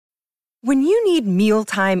When you need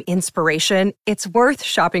mealtime inspiration, it's worth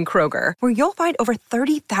shopping Kroger, where you'll find over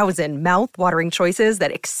 30,000 mouth-watering choices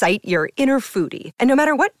that excite your inner foodie. And no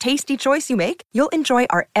matter what tasty choice you make, you'll enjoy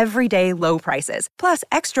our everyday low prices, plus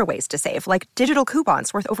extra ways to save, like digital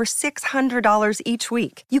coupons worth over $600 each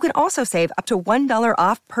week. You can also save up to $1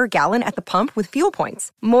 off per gallon at the pump with fuel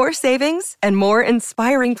points. More savings and more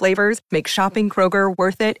inspiring flavors make shopping Kroger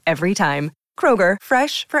worth it every time. Kroger,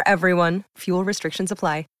 fresh for everyone. Fuel restrictions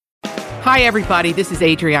apply. Hi, everybody. This is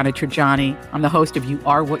Adriana Trajani. I'm the host of You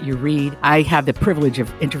Are What You Read. I have the privilege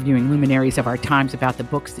of interviewing luminaries of our times about the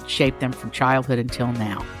books that shaped them from childhood until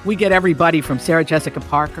now. We get everybody from Sarah Jessica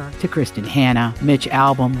Parker to Kristen Hanna, Mitch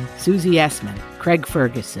Albom, Susie Essman, Craig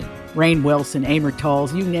Ferguson, Rainn Wilson, Amor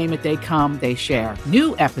Tolls, you name it, they come, they share.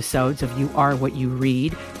 New episodes of You Are What You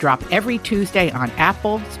Read drop every Tuesday on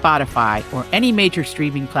Apple, Spotify, or any major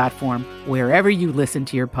streaming platform wherever you listen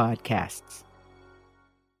to your podcasts.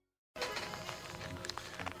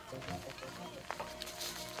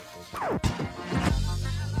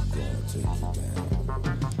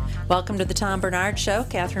 Welcome to the Tom Bernard Show.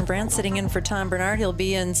 Catherine Brandt sitting in for Tom Bernard. He'll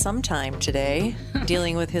be in sometime today,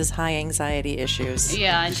 dealing with his high anxiety issues.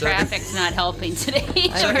 Yeah, and traffic's not helping today.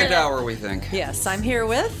 Second hour, we think. Yes, I'm here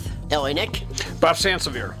with Ellie Nick, Bob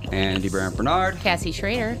Sansevier, Andy Brandt Bernard, Cassie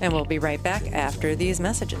Schrader. and we'll be right back after these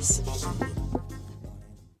messages.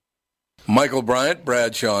 Michael Bryant,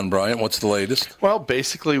 Bradshaw and Bryant, what's the latest? Well,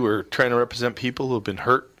 basically, we're trying to represent people who have been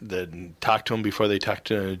hurt, then talk to them before they talk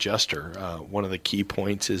to an adjuster. One of the key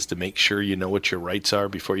points is to make sure you know what your rights are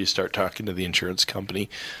before you start talking to the insurance company,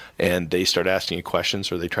 and they start asking you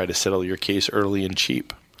questions or they try to settle your case early and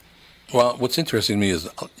cheap. Well, what's interesting to me is,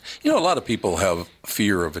 a lot of people have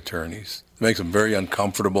fear of attorneys. It makes them very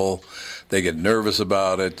uncomfortable. They get nervous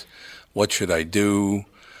about it. What should I do?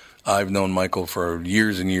 I've known Michael for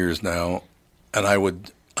years and years now, and I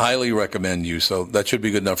would highly recommend you. So that should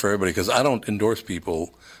be good enough for everybody, because I don't endorse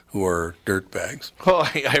people who are dirtbags. Well,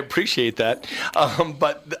 I appreciate that.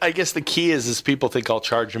 But I guess the key is people think I'll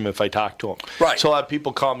charge them if I talk to them. Right. So a lot of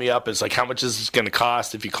people call me up. It's like, how much is this going to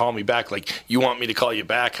cost if you call me back? Like, you want me to call you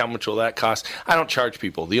back? How much will that cost? I don't charge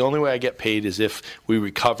people. The only way I get paid is if we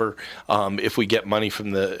recover, if we get money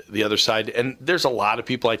from the other side. And there's a lot of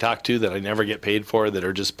people I talk to that I never get paid for that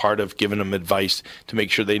are just part of giving them advice to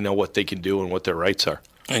make sure they know what they can do and what their rights are.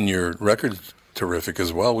 And your record's terrific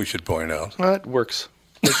as well, we should point out. Well, it works.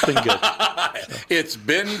 It's been good. It's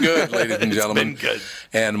been good, ladies and gentlemen. It's been good.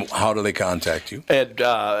 And how do they contact you? And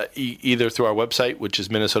either through our website, which is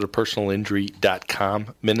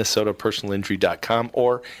minnesotapersonalinjury.com,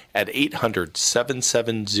 or at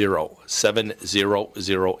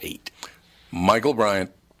 800-770-7008. Michael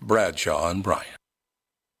Bryant, Bradshaw and Bryant.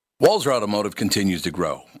 Walser Automotive continues to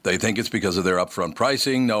grow. They think it's because of their upfront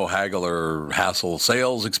pricing, no haggle or hassle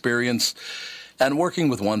sales experience, and working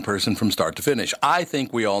with one person from start to finish. I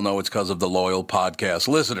think we all know it's because of the loyal podcast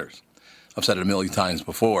listeners. I've said it a million times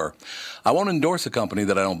before. I won't endorse a company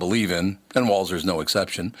that I don't believe in, and Walser's no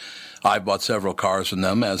exception. I've bought several cars from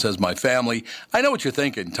them, as has my family. I know what you're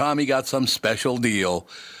thinking. Tommy got some special deal.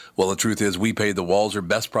 Well, the truth is we paid the Walser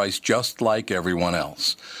best price just like everyone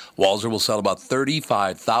else. Walser will sell about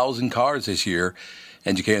 35,000 cars this year,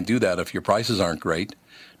 and you can't do that if your prices aren't great.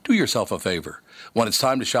 Do yourself a favor. When it's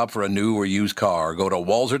time to shop for a new or used car, go to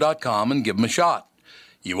Walser.com and give them a shot.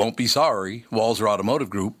 You won't be sorry. Walser Automotive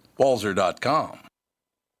Group, Walser.com.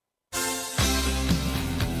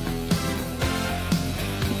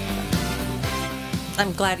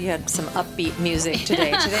 I'm glad you had some upbeat music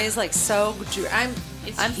today. Today's like so. I'm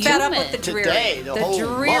fed up with the dreary. Today, the whole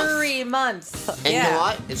dreary month. And yeah. you know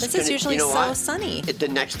what? This is usually so sunny. The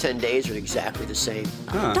next 10 days are exactly the same.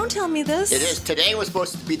 Don't tell me this. It is. Today was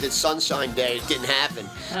supposed to be the sunshine day. It didn't happen.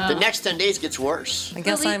 The next 10 days gets worse. I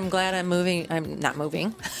guess I'm glad I'm moving. I'm not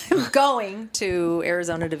moving. I'm going to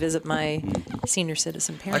Arizona to visit my senior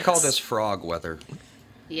citizen parents. I call this frog weather.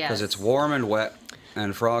 Yeah. Because it's warm and wet,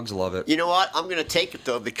 and frogs love it. You know what? I'm going to take it,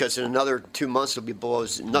 though, because in another 2 months, it'll be below,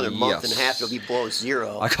 another month and a half, it'll be below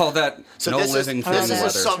zero. I call that so no this living is, thing This weather.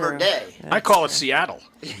 is a summer day. I call it Seattle.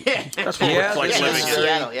 That's what it's like living here.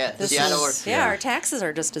 Seattle, yeah. Seattle, our taxes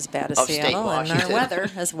are just as bad as Upstate Seattle, and our Washington. weather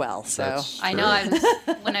as well. So I know.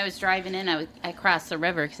 When I was driving in, I crossed the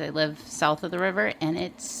river because I live south of the river, and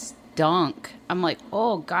it stunk. I'm like,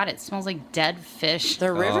 oh God, it smells like dead fish.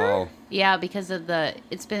 The river? Oh. Yeah, because of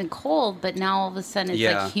it's been cold, but now all of a sudden it's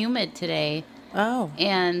like humid today. Oh.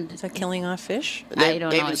 And is that killing off fish? I don't know.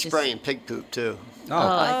 They've been spraying pig poop, too.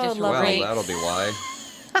 Just lovely. Well, that'll be why.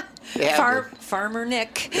 Farmer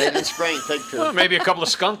Nick. They've been spraying pig poop. Well, maybe a couple of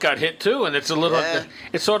skunk got hit too, and it's a little. Yeah.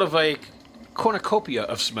 It's sort of like cornucopia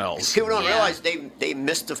of smells. People don't realize they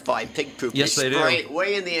mystify pig poop. Yes, they do. Spray it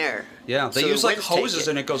way in the air. Yeah, they So use the like winds take hoses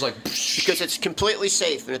and it goes like. Because it's completely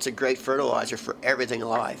safe and it's a great fertilizer for everything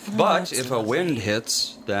alive. But if a wind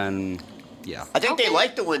hits, then yeah. I think they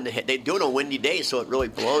like the wind to hit. They do it on windy days, so it really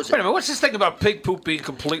blows Wait a it. minute, what's this thing about pig poop being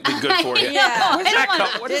completely good for you? Yeah. Where's that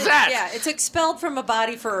come? What is that? Yeah, it's expelled from a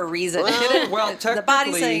body for a reason. Well, The body's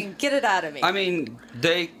technically- saying, get it out of me. I mean,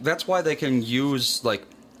 that's why they can use like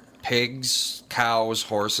pigs, cows,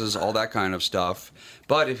 horses, all that kind of stuff.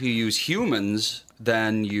 But if you use humans,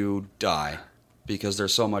 then you die because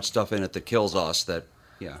there's so much stuff in it that kills us that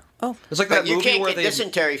Oh. It's like But that you movie can't where get they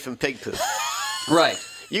dysentery from pig poop. Right.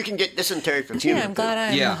 You can get dysentery from Gee, human I'm glad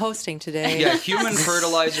I'm Yeah. hosting today. Yeah, human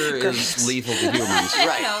fertilizer is lethal to humans.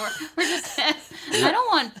 Right. No, we're just. I don't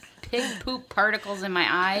want pig poop particles in my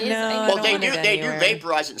eyes. No, I I Well, don't they want do. it They do anywhere.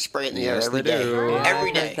 vaporize it and spray it in the air Yes, every they day. do. Yeah, Every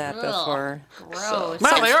I've day. heard that Ugh. before. Gross.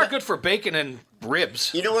 Well, they are good for bacon and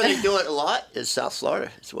ribs. You know where they do it a lot? Is South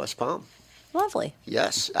Florida. It's West Palm. Lovely.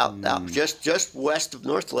 Yes, out just west of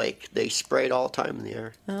North Lake. They spray it all the time in the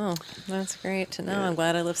air. Oh, that's great to know. I'm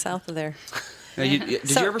glad I live south of there. Now, did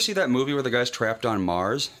you ever see that movie where the guy's trapped on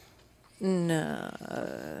Mars? No.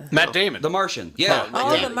 Matt Damon. The Martian. Yeah.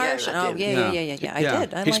 Oh, Yeah, the Martian. yeah, Oh, yeah. Yeah. I Yeah.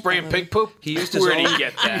 did. I He's like spraying that movie. pig poop? He used his Where own. did he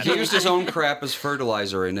get that? He used his own crap as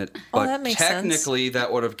fertilizer in it, but that makes sense. technically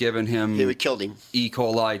that would have given him They would killed him. E.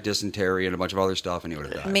 coli, dysentery, and a bunch of other stuff, and he would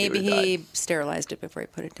have died. Maybe He would've he sterilized it before he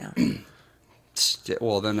put it down.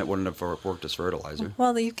 Well, then it wouldn't have worked as fertilizer.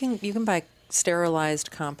 Well, you can buy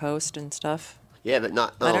sterilized compost and stuff. Yeah, but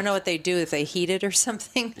not. I don't know what they do if they heat it or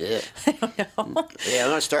something. Yeah. I don't know. Yeah, I'm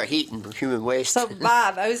gonna start heating human waste. So,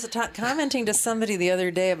 Bob, I was commenting to somebody the other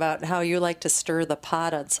day about how you like to stir the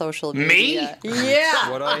pot on social media. Yeah.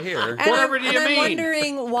 What I hear. And Whatever do you I'm mean?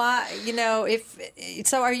 wondering why,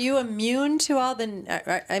 so are you immune to all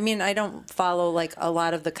the, I mean, I don't follow like a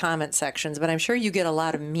lot of the comment sections, but I'm sure you get a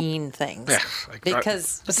lot of mean things.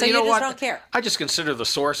 Because, But so you you know just what? don't care. I just consider the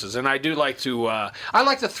sources, and I do like to. I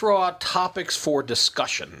like to throw out topics for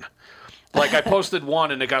discussion. Like I posted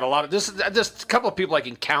one, and it got a lot of just a couple of people I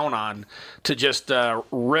can count on to just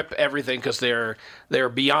rip everything because they're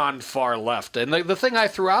beyond far left. And the thing I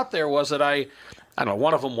threw out there was that I don't know.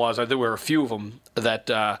 One of them was there were a few of them that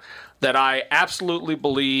I absolutely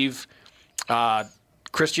believe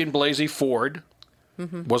Christian Blasey Ford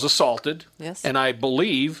was assaulted. Yes. And I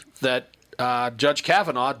believe that Judge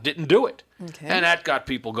Kavanaugh didn't do it. Okay. And that got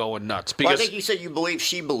people going nuts. Well, I Because think you said you believe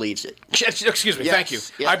she believes it. excuse me, Yes, thank you.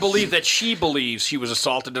 yes. I believe that she believes she was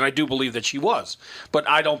assaulted, and I do believe that she was. But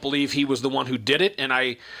I don't believe he was the one who did it. And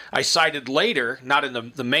I cited later, not in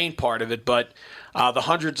the main part of it, but the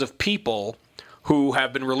hundreds of people who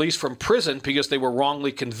have been released from prison because they were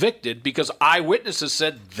wrongly convicted because eyewitnesses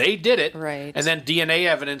said they did it. Right. And then DNA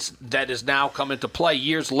evidence that has now come into play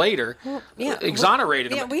years later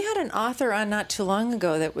exonerated Yeah, them. we had an author on not too long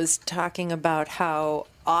ago that was talking about how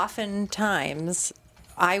oftentimes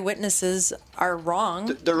eyewitnesses are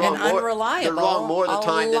wrong, They're wrong and more- unreliable. they're wrong more of the a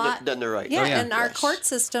time lot. than they're right. Yeah, Oh, yeah. and our Yes. court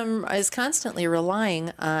system is constantly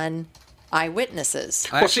relying on eyewitnesses.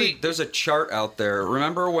 Actually, there's a chart out there.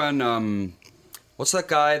 Remember when what's that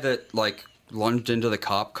guy that like lunged into the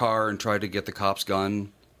cop car and tried to get the cop's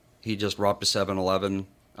gun? He just robbed a 7-Eleven.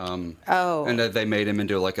 Oh. And they made him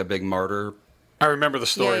into like a big martyr. I remember the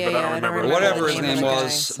story, Yeah, but I yeah, don't I don't remember. remember Whatever the his name of name the guy,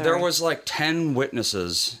 was, sorry. there was like 10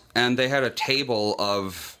 witnesses, and they had a table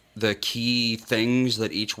of the key things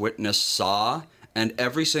that each witness saw, and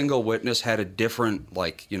every single witness had a different,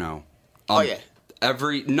 like, Oh, yeah.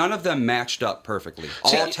 None of them matched up perfectly.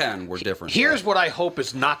 All See, 10 were different. Here's what I hope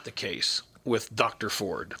is not the case with Dr.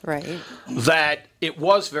 Ford. Right. That it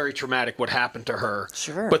was very traumatic what happened to her.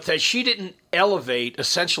 Sure. But that she didn't elevate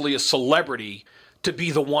essentially a celebrity to be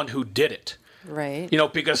the one who did it. Right.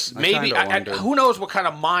 Because maybe, kinda wonder. who knows what kind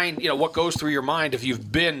of mind, what goes through your mind if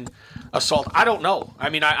you've been assaulted. I don't know. I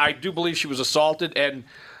mean, I do believe she was assaulted, and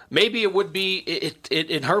maybe it would be,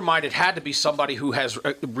 in her mind, it had to be somebody who has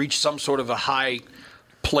reached some sort of a high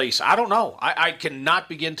place. I don't know. I cannot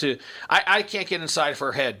begin to, I can't get inside of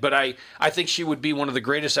her head, but I think she would be one of the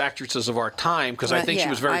greatest actresses of our time because I think she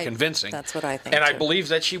was very convincing. That's what I think, And I too. believe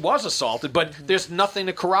that she was assaulted, but there's nothing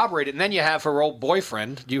to corroborate it. And then you have her old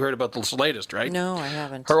boyfriend. You heard about this latest, right? No, I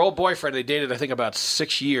haven't. Her old boyfriend, they dated, I think, about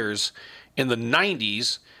 6 years in the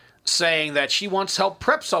 90s, saying that she once helped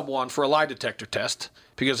prep someone for a lie detector test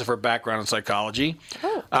because of her background in psychology.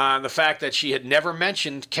 Oh. The fact that she had never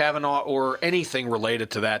mentioned Kavanaugh or anything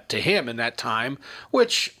related to that to him in that time,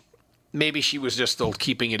 which maybe she was just still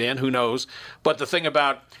keeping it in. Who knows? But the thing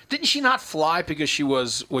about, didn't she not fly because she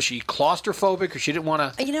was she claustrophobic or she didn't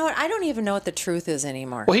want to? You know what? I don't even know what the truth is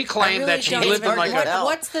anymore. Well, he claimed that she lived in like a.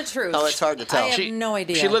 What's the truth? Oh, it's hard to tell. I have no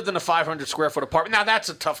idea. She lived in a 500 square foot apartment. Now that's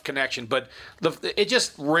a tough connection, but it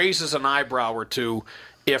just raises an eyebrow or two.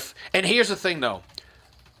 And here's the thing, though,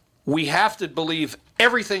 we have to believe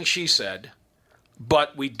everything she said.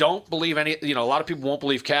 But we don't believe any, a lot of people won't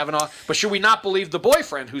believe Kavanaugh. But should we not believe the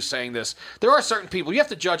boyfriend who's saying this? There are certain people, you have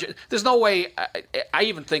to judge it. There's no way, I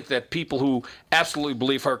even think that people who absolutely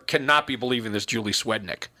believe her cannot be believing this Julie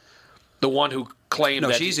Swednick. The one who claimed that.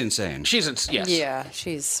 No, she's insane. Yes. Yeah,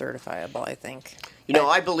 she's certifiable, I think.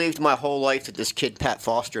 I believed my whole life that this kid, Pat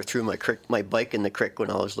Foster, threw my bike in the creek when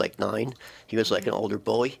I was like 9. He was like an older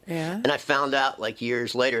bully. Yeah. And I found out like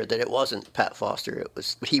years later that it wasn't Pat Foster.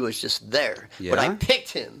 He was just there. Yeah? But I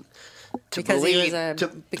picked him because he was a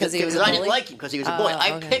bully? I didn't like him because he was a bully.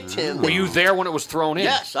 I picked him. Were you there when it was thrown in?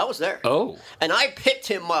 Yes, I was there. Oh. And I picked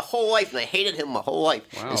him my whole life, and I hated him my whole life.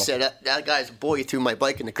 Wow. And said, that guy's a bully, threw my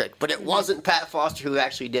bike in the creek. But it wasn't Pat Foster who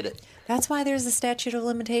actually did it. That's why there's a statute of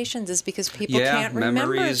limitations, is because people can't remember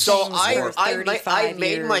memories. So things for 35 I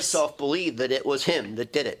made years. myself believe that it was him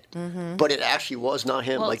that did it, but it actually was not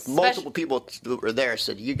him. Well, like multiple people who were there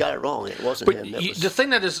said, "You got it wrong. It wasn't But him." the thing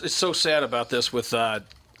that is so sad about this with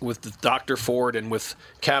Dr. Ford and with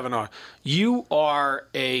Kavanaugh, you are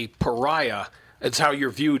a pariah. It's how you're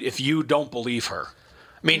viewed if you don't believe her.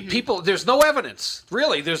 I mean, people, there's no evidence.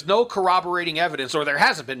 Really, there's no corroborating evidence, or there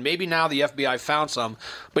hasn't been. Maybe now the FBI found some,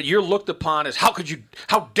 but you're looked upon as,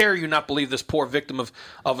 how dare you not believe this poor victim of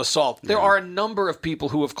assault? There are a number of people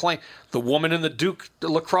who have claimed, the woman in the Duke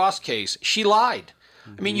lacrosse case, she lied.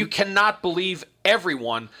 I mean, you cannot believe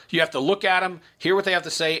everyone. You have to look at them, hear what they have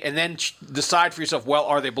to say, and then decide for yourself, well,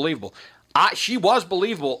 are they believable? She was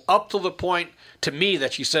believable up to the point, to me,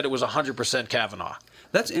 that she said it was 100% Kavanaugh.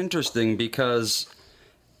 That's interesting because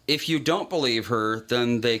if you don't believe her,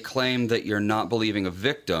 then they claim that you're not believing a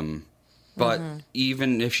victim. But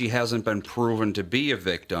even if she hasn't been proven to be a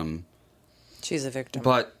victim... She's a victim.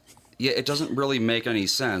 But, yeah, it doesn't really make any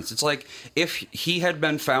sense. It's like if he had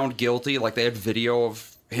been found guilty, like they had video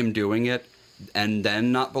of him doing it, and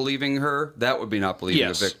then not believing her, that would be not believing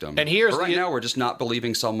a victim. And here's but right now, we're just not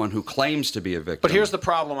believing someone who claims to be a victim. But here's the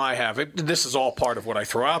problem I have. This is all part of what I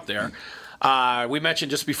throw out there. We mentioned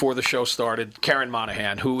just before the show started Karen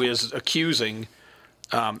Monahan, who is accusing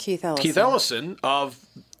Keith Ellison of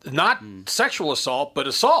not sexual assault, but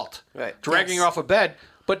assault, dragging her off a bed.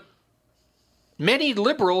 But many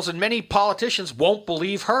liberals and many politicians won't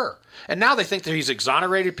believe her. And now they think that he's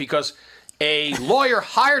exonerated because a lawyer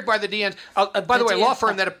hired by the DN, by the way, a law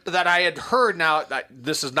firm that I had heard, now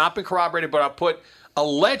this has not been corroborated, but I'll put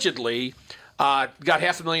allegedly got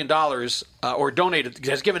 $500,000 or donated,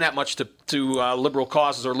 has given that much to liberal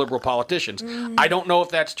causes or liberal politicians. I don't know if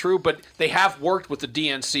that's true, but they have worked with the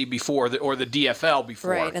DNC before, or the DFL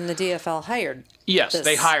before. Right, and the DFL hired. Yes,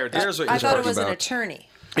 they hired. Here's what I you're thought it talking was an about. attorney.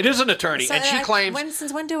 It is an attorney, So and she claims...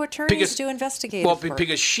 Since when do attorneys do investigative work?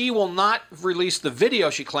 Because she will not release the video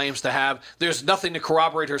she claims to have. There's nothing to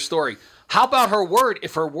corroborate her story. How about her word?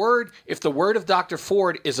 If the word of Dr.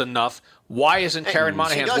 Ford is enough, why isn't Karen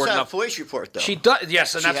Monahan's word enough? She does have a police report, though. She does,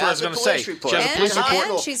 yes, and that's what I was going to say. She has a police report.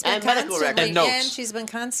 And she's been medical records. and she's been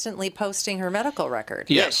constantly posting her medical record.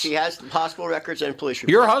 Yes, she has hospital records and police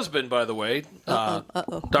reports. Your husband, by the way,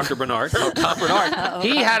 Dr. Bernard, Tom Bernard,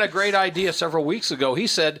 he had a great idea several weeks ago. He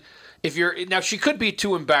said, now she could be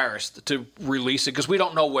too embarrassed to release it because we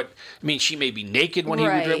don't know she may be naked when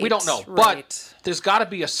we don't know. But there's got to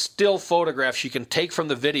be a still photograph she can take from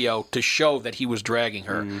the video to show that he was dragging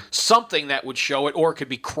her. Something that would show it, or it could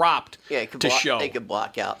be cropped to show. They could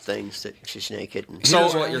block out things that she's naked.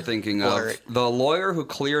 Here's what you're thinking of. The lawyer who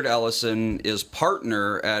cleared Ellison is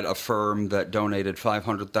partner at a firm that donated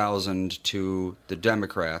 $500,000 to the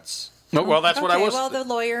Democrats. Well, that's what I was... Well, the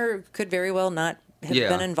lawyer could very well not have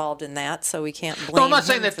been involved in that, so we can't blame No, I'm not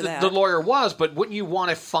saying him for that the lawyer was, but wouldn't you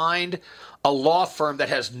want to find a law firm that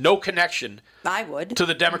has no connection I would. to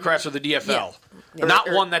the Democrats or the DFL? Yeah.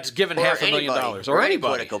 Not one that's given $500,000 or anybody.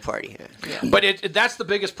 Political party. Yeah. But that's the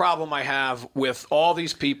biggest problem I have with all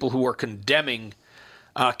these people who are condemning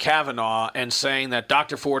Kavanaugh and saying that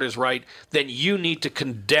Dr. Ford is right, then you need to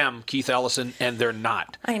condemn Keith Ellison, and they're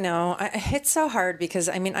not. I know. It's so hard because,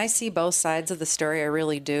 I see both sides of the story. I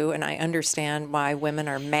really do. And I understand why women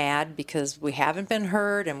are mad because we haven't been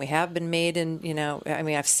heard and we have been made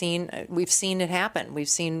we've seen it happen. We've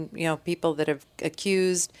seen, people that have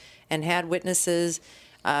accused and had witnesses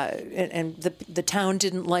and the town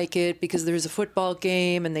didn't like it because there was a football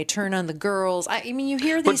game and they turn on the girls. I mean, you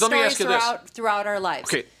hear these stories throughout our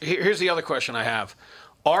lives. Okay, here's the other question I have.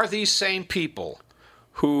 Are these same people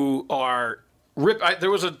who are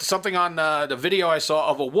there was something on the video I saw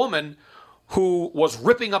of a woman who was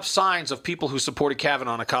ripping up signs of people who supported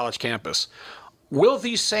Kavanaugh on a college campus. Will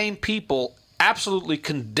these same people absolutely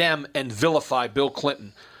condemn and vilify Bill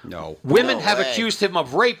Clinton? No. Women have accused him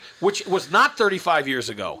of rape, which was not 35 years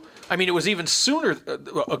ago. I mean, it was even sooner,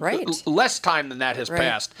 less time than that has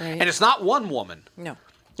passed. Right. And it's not one woman. No.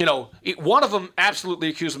 You know, one of them absolutely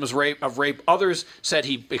accused him of rape. Others said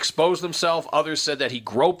he exposed himself. Others said that he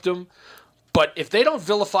groped him. But if they don't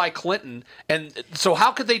vilify Clinton, and so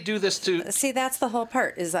how could they do this to? See, that's the whole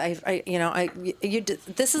part. Is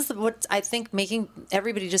this is what I think making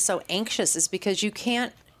everybody just so anxious is because you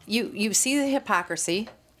can't. You see the hypocrisy.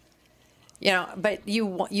 But you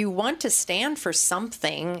want to stand for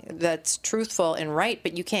something that's truthful and right,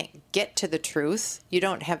 but you can't get to the truth. You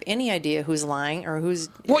don't have any idea who's lying or who's.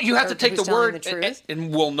 Well, you have to take the word, truth.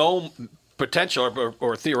 and we'll know potential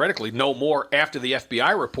or theoretically know more after the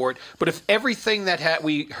FBI report. But if everything that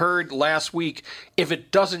we heard last week, if it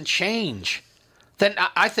doesn't change, then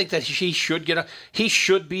I think that he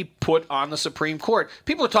should be put on the Supreme Court.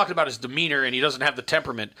 People are talking about his demeanor and he doesn't have the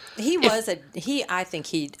temperament. I think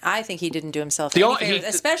he didn't do himself any favors,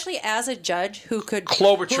 especially as a judge who could.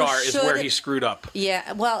 Klobuchar is where he screwed up.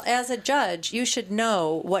 Yeah, well, as a judge, you should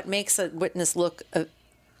know what makes a witness look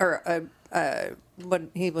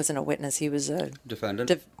he wasn't a witness. He was a defendant.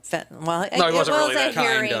 No, he wasn't really that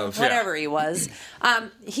hearing, kind of. whatever he was.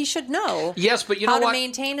 He should know. Yes, but how to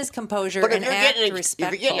maintain his composure and act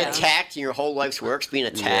respectfully. If you're getting attacked in your whole life's work's being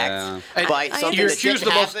attacked by something you're that accused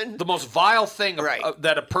didn't happen, the most vile thing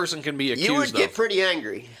that a person can be accused of. You would get pretty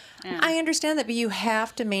angry. Yeah. I understand that, but you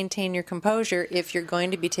have to maintain your composure if you're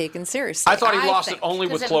going to be taken seriously. I thought he lost it only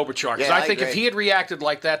with Klobuchar. Because I think if he had reacted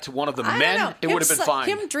like that to one of the men, it would have been fine.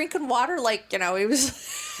 Him drinking water he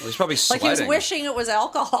was... Well, he's probably sweating. Like he was wishing it was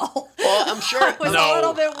alcohol. Well, I'm sure it was a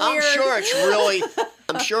little bit weird.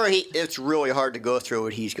 I'm sure it's really hard to go through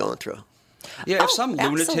what he's going through. Yeah, if some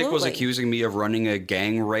lunatic was accusing me of running a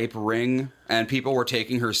gang rape ring and people were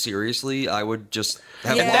taking her seriously, I would just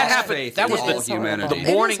have lost faith in all humanity.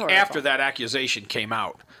 The morning after that accusation came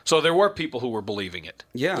out. So there were people who were believing it.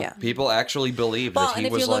 Yeah. People actually believed that he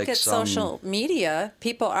was like some... Well, and if you look at social media,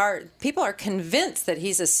 people are convinced that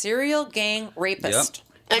he's a serial gang rapist. Yep.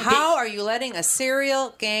 How are you letting a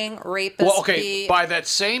serial gang rapist be... By that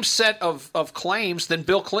same set of claims, then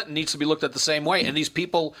Bill Clinton needs to be looked at the same way, and these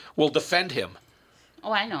people will defend him.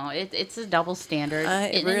 Oh, I know. It's a double standard.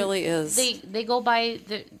 It really is. They go by...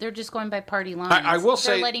 They're just going by party lines. I will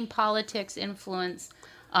say... They're letting politics influence...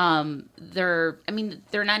 they're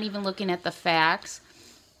not even looking at the facts.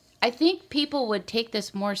 I think people would take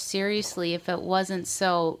this more seriously if it wasn't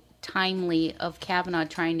so timely of Kavanaugh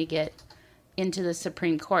trying to get into the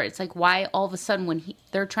Supreme Court. It's like, why all of a sudden when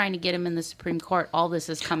they're trying to get him in the Supreme Court, all this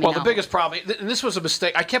is coming out? Well, the biggest problem, and this was a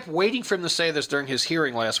mistake, I kept waiting for him to say this during his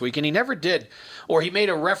hearing last week, and he never did, or he made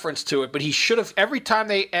a reference to it, but he should have, every time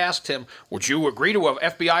they asked him, would you agree to an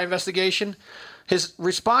FBI investigation? His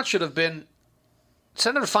response should have been,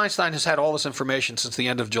 Senator Feinstein has had all this information since the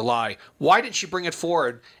end of July. Why didn't she bring it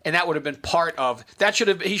forward? And that would have been part of that.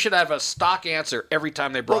 He should have a stock answer every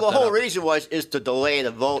time they brought that up. Well, the whole reason is to delay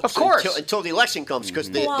the vote. Of course, until the election comes, because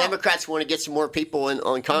the Democrats want to get some more people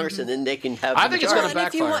on Congress, and then they can have. I think it's going to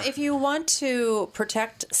backfire. If you want to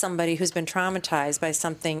protect somebody who's been traumatized by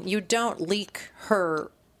something, you don't leak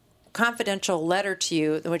her confidential letter to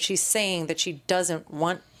you, which she's saying that she doesn't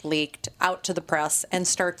want leaked out to the press and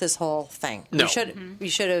start this whole thing. No. You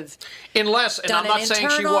should have unless, and I'm not saying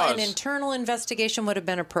she was. An internal investigation would have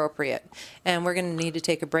been appropriate. And we're going to need to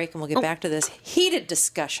take a break, and we'll get back to this heated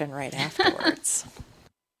discussion right afterwards.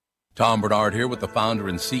 Tom Bernard here with the founder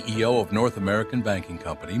and CEO of North American Banking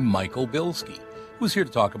Company, Michael Bilski, who's here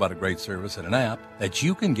to talk about a great service and an app that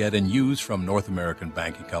you can get and use from North American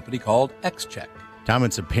Banking Company called XCheck. Tom,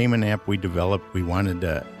 it's a payment app we developed. We wanted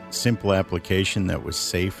a simple application that was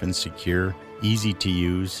safe and secure, easy to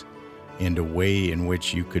use, and a way in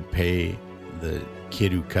which you could pay the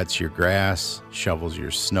kid who cuts your grass, shovels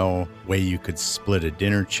your snow, way you could split a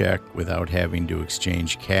dinner check without having to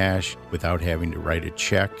exchange cash, without having to write a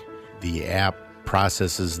check. The app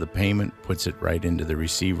processes the payment, puts it right into the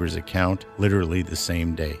receiver's account, literally the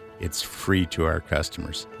same day. It's free to our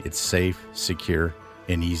customers. It's safe, secure,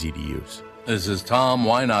 and easy to use. This is Tom.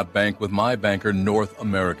 Why not bank with my banker, North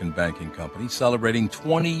American Banking Company, celebrating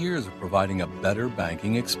 20 years of providing a better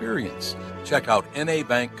banking experience. Check out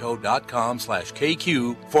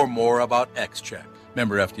nabankco.com/KQ for more about XCheck.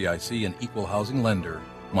 Member FDIC, an equal housing lender.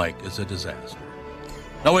 Mike is a disaster.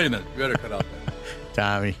 Now, wait a minute. You better cut out that.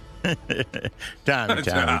 Tommy.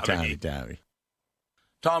 Tommy.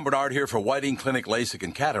 Tom Bernard here for Whiting Clinic LASIK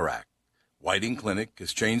and Cataract. Whiting Clinic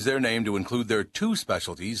has changed their name to include their two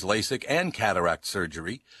specialties, LASIK and cataract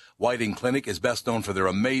surgery. Whiting Clinic is best known for their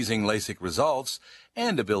amazing LASIK results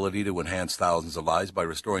and ability to enhance thousands of lives by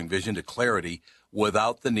restoring vision to clarity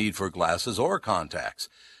without the need for glasses or contacts.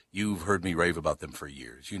 You've heard me rave about them for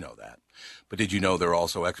years. You know that. But did you know they're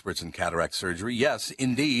also experts in cataract surgery? Yes,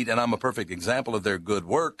 indeed, and I'm a perfect example of their good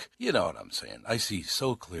work. You know what I'm saying. I see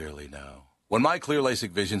so clearly now. When my clear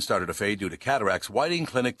LASIK vision started to fade due to cataracts, Whiting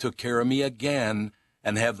Clinic took care of me again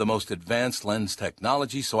and have the most advanced lens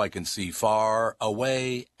technology so I can see far,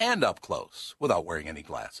 away, and up close without wearing any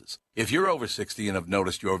glasses. If you're over 60 and have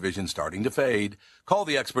noticed your vision starting to fade, call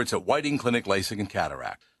the experts at Whiting Clinic LASIK and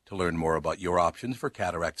Cataract to learn more about your options for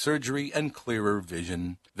cataract surgery and clearer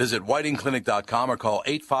vision. Visit whitingclinic.com or call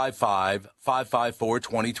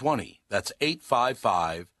 855-554-2020. That's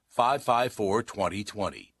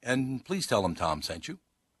 855-554-2020. And please tell them Tom sent you.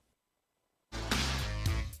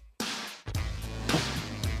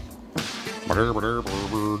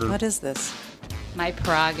 What is this? My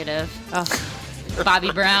prerogative. Oh.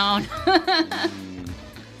 Bobby Brown.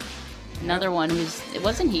 Another one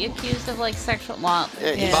wasn't he accused of like sexual? Well,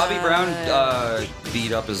 Yeah. Bobby Brown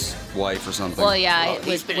beat up his wife or something. well, yeah, it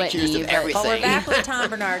he's was been Whitney. accused of but- everything. Well, we're back with Tom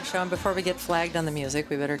Bernard Show, and before we get flagged on the music,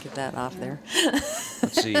 we better get that off there.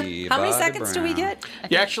 Let's see. How many Bobby seconds do we Brown. get?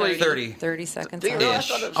 You actually 30. 30 seconds. Do you know, I Ish.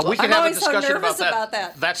 thought it was We can I'm have a always so discussion nervous about about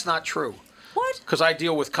that. That's not true. What? Because I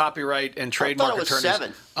deal with copyright and trademark it was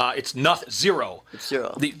attorneys. 7. It's nothing. Zero. It's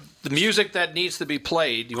 0. The music that needs to be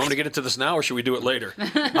played. You want me to get into this now, or should we do it later?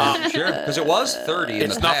 Sure, because it was 30 in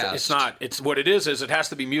It's the nothing. past. It's not. It's what it is it has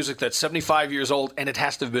to be music that's 75 years old, and it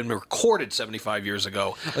has to have been recorded 75 years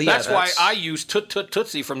ago. Well, yeah, that's why that's- I use Toot Toot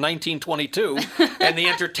Tootsie from 1922 and The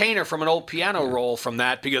Entertainer from an old piano roll from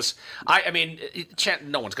that, because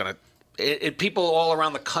no one's gonna. People all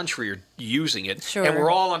around the country are using it, Sure. and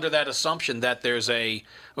we're all under that assumption that there's a.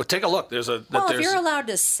 Well, take a look. Well, if you're allowed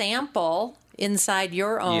to sample inside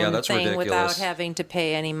your own that's thing ridiculous. without having to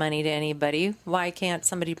pay any money to anybody, why can't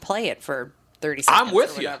somebody play it for 30 seconds I'm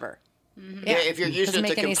with or you. whatever? Yeah, if you're using Doesn't it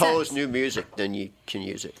to make any compose sense. new music, then you can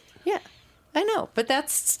use it. Yeah, I know, but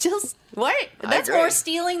that's still what? That's agree. more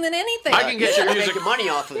stealing than anything. I can get your You're music. making money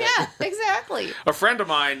off of it. Yeah, exactly. A friend of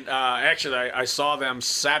mine, actually, I saw them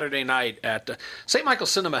Saturday night at St. Michael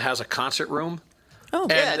Cinema has a concert room. Oh,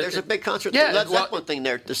 Yeah, And- there's a big concert. Yeah, Led well- Zeppelin thing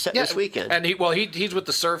there this weekend. And he's with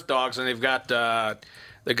the Surf Dogs, and they've got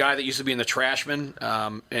the guy that used to be in the Trashmen,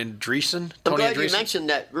 Andreessen. I'm Tony glad you Andreessen. mentioned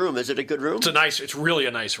that room. Is it a good room? It's really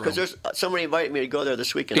a nice room. Because there's somebody invited me to go there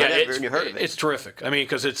this weekend. I never even heard of it. It's terrific. I mean,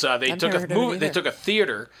 because it's they I've took never a heard of it movie, they either. took a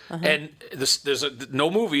theater, and there's no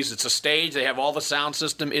movies. It's a stage. They have all the sound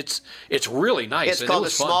system. It's really nice. It's and called it the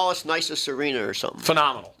was fun. smallest, nicest arena or something.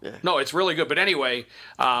 Phenomenal. Yeah. No, it's really good. But anyway,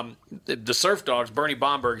 the Surf Dogs, Bernie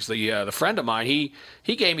Bomberg's the friend of mine.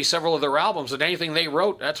 He gave me several of their albums, and anything they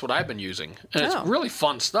wrote, that's what I've been using. And it's Oh. really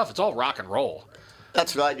fun stuff. It's all rock and roll.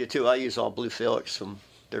 That's what I do too. I use all Blue Felix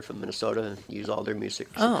they're from Minnesota and use all their music.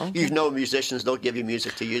 Oh, okay. You know musicians don't give you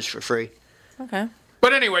music to use for free. Okay.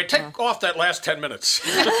 But anyway, take off that last 10 minutes.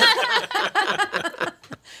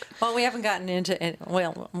 Well, we haven't gotten into it.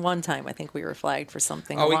 Well, one time I think we were flagged for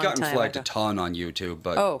something. Oh, a we've long gotten time flagged ago. a ton on YouTube,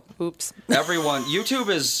 but Oh, oops. YouTube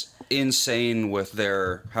is insane with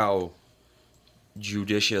how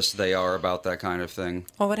judicious they are about that kind of thing.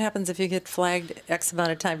 Well, what happens if you get flagged X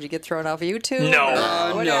amount of times? You get thrown off of YouTube? No.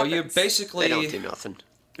 Or what No, you happens? basically, They don't do nothing.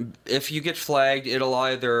 if you get flagged, it'll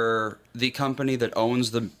either the company that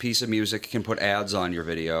owns the piece of music can put ads on your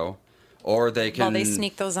video, or they can. Well, they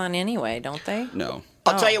sneak those on anyway, don't they? No.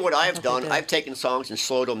 I'll tell you what I I've thought they done. did. I've taken songs and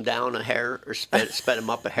slowed them down a hair or sped them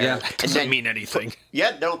up a hair. Yeah. And Doesn't mean anything.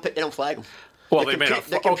 Yeah, they don't flag them. Well, The they may compu- not.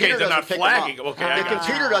 the Okay, computer they're not doesn't pick 'em up. flagging. Okay, I The got you.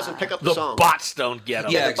 computer doesn't pick up the The song. bots don't get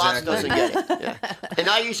them. Yeah, The bots exactly. doesn't get it. Yeah. And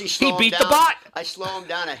I usually slow He 'em beat the down. bot. I slow them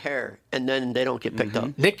down a hair, and then they don't get picked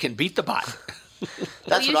up. Nick can beat the bot. That's Well,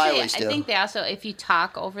 what I usually, always do. I think they also, if you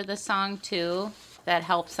talk over the song too, that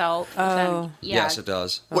helps out. Oh. Then, yeah. Yes, it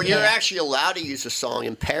does. Well, you're Yeah. actually allowed to use a song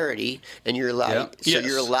in parody, and you're allowed. Yep. So Yes.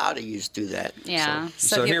 you're allowed to do that. Yeah.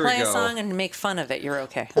 So, So if you here we play a go. song and make fun of it, you're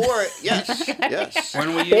okay. Or yes, yes.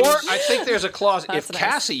 When we used, Or I think there's a clause. If That's nice.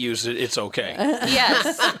 Cassie used it, it's okay.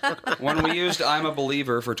 Yes. when we used "I'm a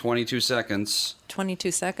Believer" for 22 seconds,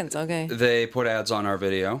 22 seconds, okay. they put ads on our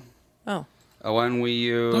video. Oh, When we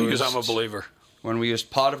used, Don't use I'm a Believer. When we used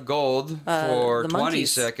 "Pot of Gold" for the 20 Monkees.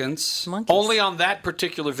 seconds, monkeys. Only on that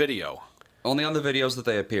particular video. Only on the videos that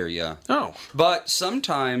they appear, yeah. Oh. But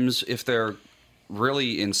sometimes, if they're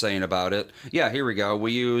really insane about it, yeah, here we go.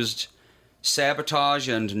 We used Sabotage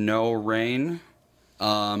and No Rain,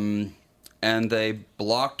 and they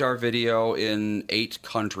blocked our video in 8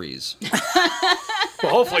 countries.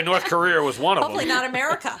 Well, hopefully North Korea was one of Hopefully them. not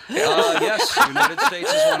America. Yes, United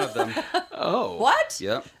States is one of them. Oh. What?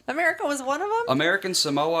 Yep. America was one of them? American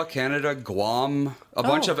Samoa, Canada, Guam, a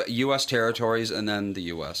bunch of U.S. territories, and then the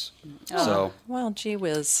U.S. So, Well, gee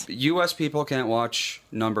whiz. U.S. people can't watch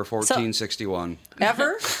number 1461.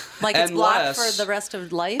 Ever? Like it's blocked Unless- for the rest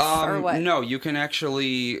of life, or what? No, you can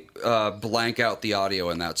actually blank out the audio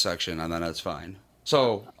in that section, and then it's fine.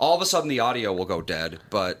 So all of a sudden the audio will go dead,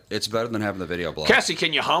 but it's better than having the video blocked. Cassie,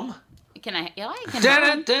 can you hum? Can I? Yeah,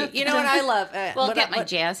 I can. You know what I love? Well, get my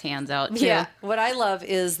jazz hands out too. Yeah, what I love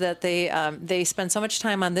is that they spend so much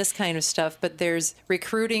time on this kind of stuff, but there's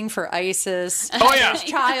recruiting for ISIS. Oh, yeah. There's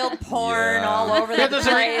child porn Yeah. all over the there's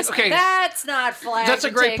place. okay. That's not flagged. That's a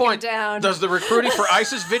and great taken point. Down. Does the recruiting for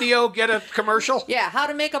ISIS video get a commercial? Yeah, how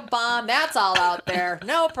to make a bomb. That's all out there.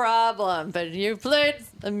 No problem. But you played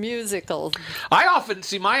a musical. I often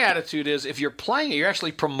see my attitude is if you're playing it, you're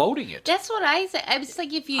actually promoting it. That's what I said. I was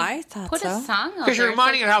like, if you I thought put so. a song out Because you're there,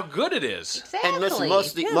 reminding it's it how good it is. like, exactly. And listen,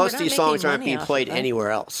 most Yeah, of we're these not songs making aren't money being off played of them.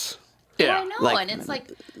 anywhere else. Well, Yeah. I know, Like, and it's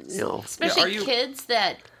like, You know, especially are you- kids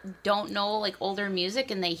that don't know like older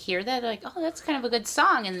music, and they hear that, they're like, oh, that's kind of a good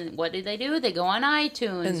song. And then what do? They go on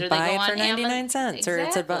iTunes And or they buy go it on for 99 Amazon. cents, or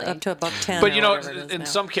it's Exactly. up to $1.10. But or you know, whatever it is in now.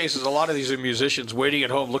 some cases, a lot of these are musicians waiting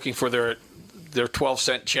at home looking for their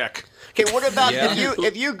 12-cent check. Okay, what about Yeah.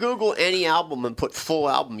 if you Google any album and put full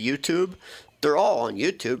album YouTube, they're all on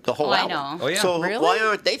YouTube, the whole Oh, I album. know. Oh, yeah. So Really? why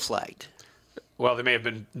aren't they flagged? Well, they may have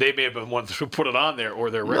been ones who put it on there, or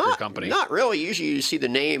their record company. Not really. Usually you see the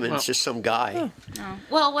name and it's just some guy.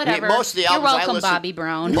 Well, whatever. most of the You're albums I welcome, listen- Bobby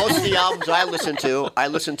Brown. Most of the albums I listen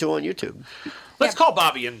to on YouTube. Let's call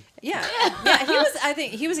Bobby and Yeah, yeah. I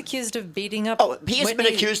think he was accused of beating up. Oh, he's been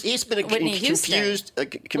Whitney- accused. He's been Whitney Houston. confused,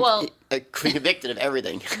 Well- convicted of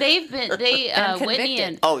everything. Whitney convicted.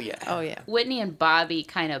 and Oh yeah. Oh yeah. Whitney and Bobby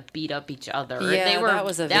kind of beat up each other. Yeah, they were, that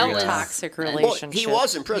was a very was- toxic Well, relationship. he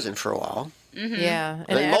was in prison for a while. Yeah,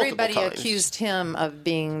 and Like, multiple everybody times. accused him of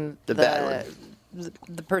being The bad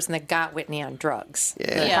the person that got Whitney on drugs,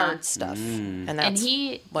 Yeah. the Yeah. hard stuff, and And that's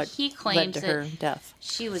he what he led claims to that her death.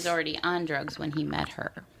 she was already on drugs when he met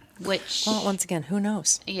her. Which, Well, once again, who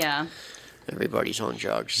knows? yeah. Everybody's on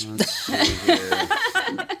drugs.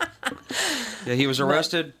 Yeah, he was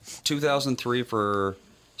arrested 2003 for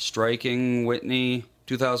striking Whitney,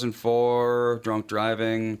 2004 drunk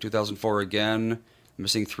driving, 2004 again,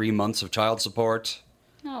 missing 3 months of child support.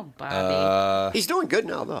 Oh, Bobby. He's doing good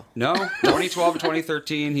now, though. No, 2012 and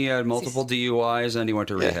 2013 he had multiple DUIs and he went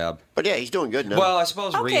to rehab. But yeah, he's doing good now. Well, I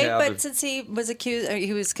suppose Okay, rehab. but since he was accused,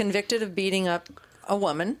 he was convicted of beating up a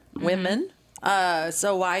woman, women.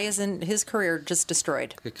 So why isn't his career just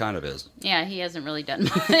destroyed? It kind of is. Yeah, he hasn't really done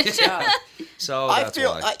much. So I that's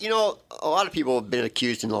feel, why. a lot of people have been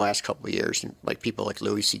accused in the last couple of years, and like people like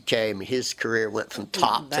Louis C.K. I mean, his career went from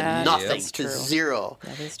top to That nothing is to true. zero.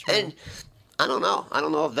 That is true. And I don't know. I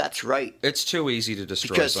don't know if that's right It's too easy to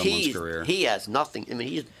destroy because someone's career. he has nothing. I mean,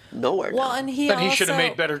 he's nowhere. Well, now. and he then he also, should have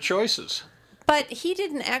made better choices. But he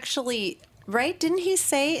didn't actually, right? Didn't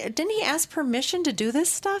he ask permission to do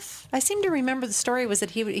this stuff? I seem to remember the story was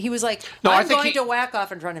that he was like, No, I I'm think going he- to whack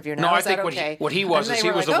off in front of you now. No, I Is that think okay? what he was And is they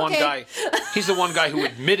he were was like, the one "Okay." guy. He's the one guy who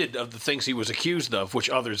admitted of the things he was accused of,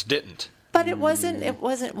 which others didn't. But it wasn't,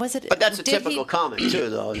 was it? But that's a did he- typical comment too,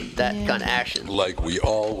 though. That kind of action. Like we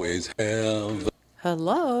always have.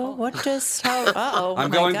 Hello, what just, uh-oh.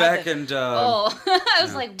 I'm my going God. back and Oh, I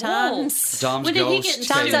was like, whoa. Tom's When did he ghost get in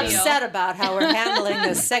Tom's studio? upset about how we're handling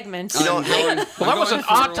this segment. You know, I'm going- Well, that was an going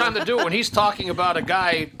odd through- time to do it when he's talking about a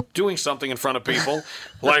guy doing something in front of people,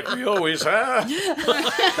 like we always have.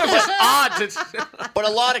 That was odd. But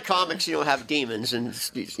a lot of comics, have demons, and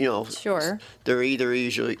Sure. they're either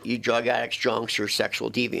usually drug addicts, drunks, or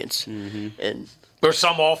sexual deviants, and Or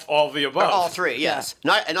some all the above. all three. Yes,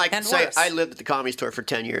 and I can And say worse. I lived at the Comedy Store for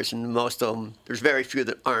 10 years, and most of them, there's very few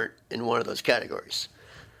that aren't in one of those categories.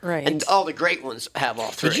 Right. And all the great ones have all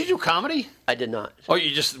three. Did you do comedy? I did not. Oh, you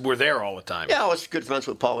just were there all the time. Yeah, I was good friends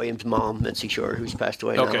with Paul Williams' mom, Mitzi Shore, who's passed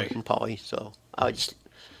away now, Okay. and Paulie. So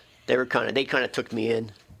they kind of took me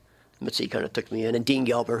in. Mitzi kind of took me in, and Dean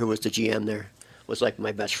Gelber, who was the GM there, was like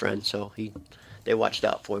my best friend. So they watched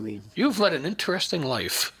out for me. You've led an interesting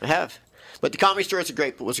life. I have. But the Comedy Store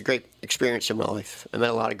was a great experience in my life. I met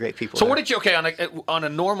a lot of great people. So there. what did you? Okay, on a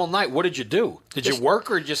normal night, what did you do? Did you work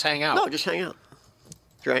or just hang out? No, just hang out,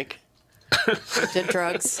 drank. Did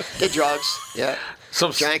drugs. Did drugs, yeah.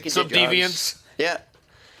 Some Drank and some did drugs. deviants. Yeah.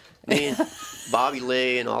 Me and Bobby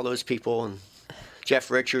Lee and all those people and Jeff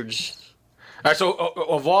Richards. All right, so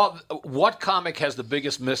of all, what comic has the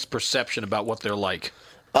biggest misperception about what they're like?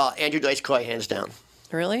 Andrew Dice Clay, hands down.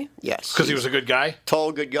 Really? Yes. Because he was a good guy?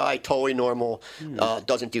 Total good guy, totally normal,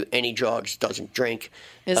 doesn't do any drugs, doesn't drink.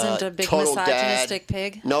 Isn't a big total misogynistic dad.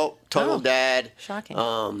 pig? No, total dad. Shocking.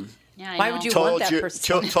 Yeah, I Why know. would you Total, want that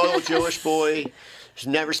person? total Jewish boy. He's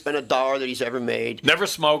never spent $1 that he's ever made. Never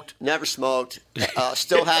smoked. Never smoked.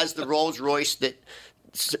 Still has the Rolls Royce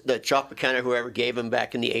that Chuck McKenna, whoever gave him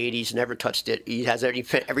back in the 80s, never touched it. He has every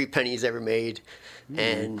penny he's ever made.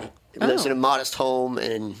 And lives in a modest home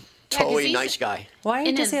and totally nice guy. Why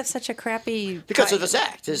In does his- he have such a crappy? Because of his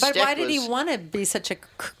act. His But stick why did he was- want to be such a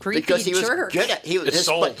creepy Because he was jerk? good at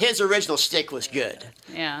soul. his original stick was good.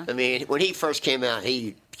 Yeah. I mean, when he first came out,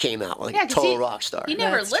 he came out like Yeah, a 'cause total he- rock star. He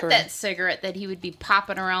never That's lit true. that cigarette that he would be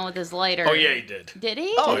popping around with his lighter. Oh, yeah, he did. Did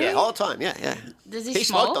he? Oh Did yeah, he? all the time. Yeah, yeah. Does he He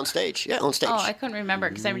smoke? smoked on stage. Yeah, on stage. Oh, I couldn't remember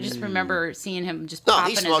because I just remember seeing him just No, he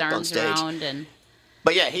popping his smoked on arms stage. around and.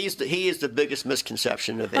 But yeah, he is the biggest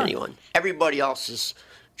misconception of anyone. Everybody else is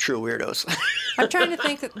true weirdos. I'm trying to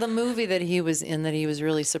think of the movie that he was in that he was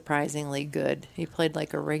really surprisingly good. He played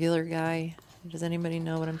like a regular guy. Does anybody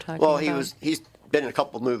know what I'm talking Well, about? he's been in a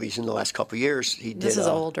couple movies in the last couple of years. He did. This is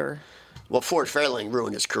older. Well, Ford Fairlane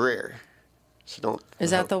ruined his career. So don't.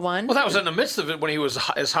 Is that the one? Well, that was in the midst of it when he was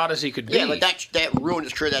as hot as he could be. Yeah, but that ruined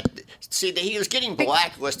his career. He was getting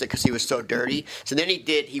blacklisted because he was so dirty. So then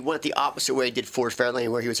he went the opposite way. He did Ford Fairlane,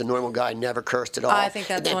 where he was a normal guy, never cursed at all. I think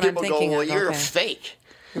that's and then what I'm people thinking go, well, of, you're okay. fake.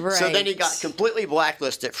 Right. So then he got completely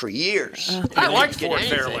blacklisted for years. I He like didn't get Ford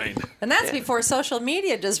anything. Fairlane. And that's before social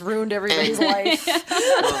media just ruined everybody's life.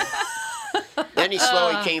 Then he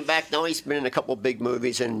slowly came back. Now he's been in a couple big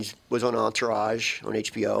movies and was on Entourage on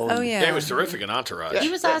HBO. Oh yeah. Yeah, he was terrific in Entourage. He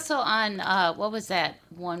was also on what was that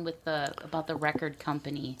one with about the record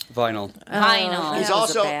company? Vinyl. Vinyl. He's That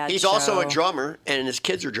was a also bad he's also a show. drummer, and his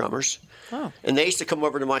kids are drummers. Oh. And they used to come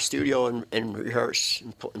over to my studio and rehearse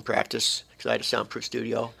and practice because I had a soundproof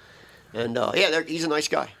studio. And he's a nice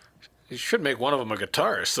guy. You should make one of them a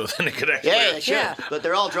guitarist, so then he could actually. Yeah, they should. Yeah. But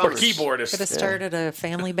they're all Or drummers. keyboardist. Could have started a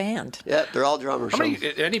family band. Yeah, they're all drummers. How many?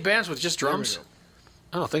 Any bands with just drums?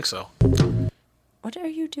 I don't think so. What are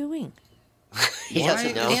you doing? He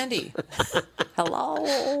doesn't know. Andy.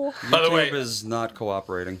 Hello. By the way, YouTube is not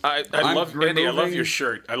cooperating. I I'm love Andy. I love removing- your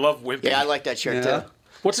shirt. I love Wimpy. Yeah, I like that shirt Yeah. too.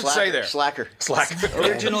 What's it say there? Slacker. Slacker.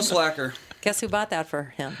 Original slacker. Guess who bought that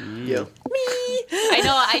for him? Yeah. I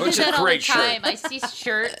know. I do Which is that a all the great shirt. time. I see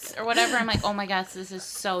shirts or whatever. I'm like, oh my gosh, this is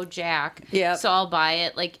so Jack. Yep. So I'll buy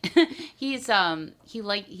it. Like he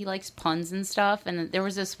likes puns and stuff. And there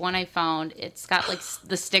was this one I found. It's got like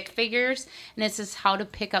the stick figures, and it says how to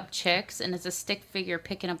pick up chicks, and it's a stick figure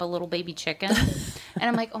picking up a little baby chicken. And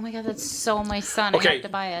I'm like, oh my god, that's so my son. I Okay. have to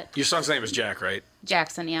buy it. Your son's name is Jack, right?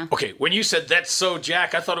 Jackson, yeah. Okay, when you said that's so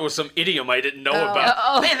Jack, I thought it was some idiom I didn't know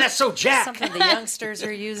about. Man, that's so Jack. Something the youngsters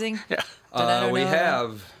are using. Yeah. We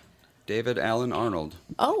have David Allen Arnold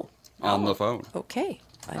Oh. on the phone. Okay.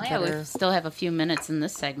 Oh, yeah, we still have a few minutes in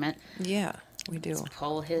this segment. Yeah, we do.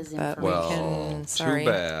 Pull his But information. Well, can- sorry.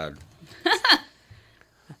 too bad.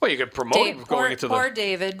 Well, you could promote him going into poor the.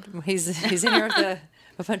 David. He's in here with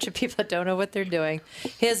a bunch of people that don't know what they're doing.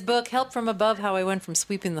 His book, Help from Above, How I Went from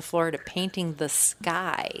Sweeping the Floor to Painting the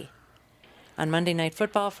Sky. On Monday Night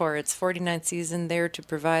Football for its 49th season, there to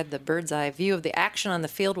provide the bird's eye view of the action on the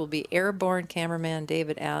field will be airborne cameraman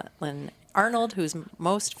David Allen Arnold, whose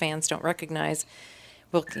most fans don't recognize.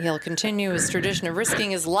 He'll continue his tradition of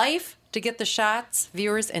risking his life to get the shots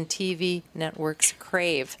viewers and TV networks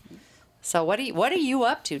crave. So what are you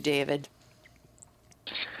up to, David?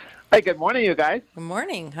 Hey, good morning, you guys. Good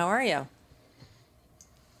morning. How are you?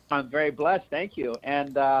 I'm very blessed, thank you.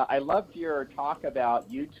 And I loved your talk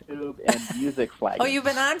about YouTube and music flagging. Oh, you've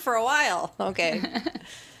been on for a while. Okay.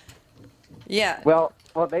 Yeah. Well,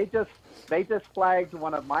 they just flagged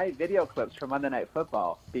one of my video clips from Monday Night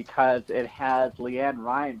Football because it has Leanne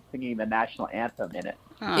Rhymes singing the national anthem in it.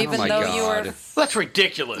 Even my though God. you were That's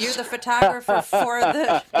ridiculous. you're the photographer for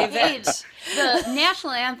the event. The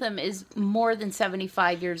national anthem is more than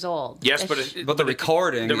 75 years old. Yes, but the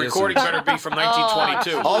recording. the recording isn't. better be from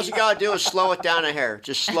 1922. All you gotta do is slow it down a hair.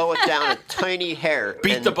 Just slow it down a tiny hair.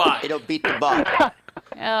 Beat and the bot. It'll beat the bot.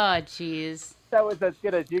 Oh, jeez. That was as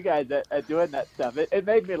good as you guys at doing that stuff. It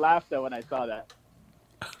made me laugh, though, when I saw that.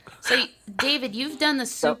 So, David, you've done the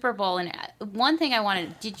Super Bowl, and one thing I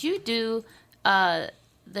wanted, did you do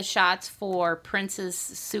the shots for Prince's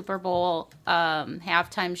Super Bowl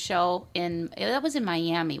halftime show that was in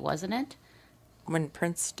Miami, wasn't it? when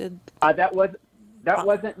Prince did? That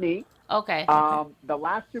wasn't me. Okay. The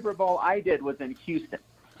last Super Bowl I did was in Houston.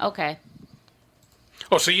 Okay.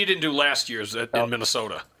 Oh, so you didn't do last year's in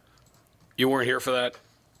Minnesota? You weren't here for that?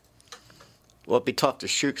 Well, it'd be tough to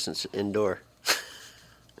shoot since it's indoor.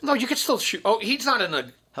 No, you could still shoot. Oh, he's not in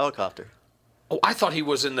the helicopter. Oh, I thought he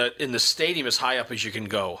was in the stadium as high up as you can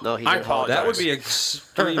go. No, he's I in apologize. That would be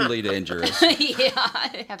extremely dangerous. Yeah,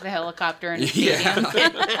 I have a helicopter in a stadium.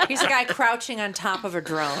 He's a guy crouching on top of a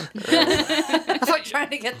drone. Trying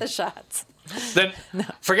to get the shots. Then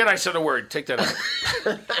forget I said a word. Take that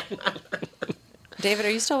out. David,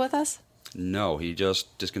 are you still with us? No, he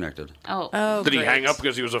just disconnected. Oh, Did he great. hang up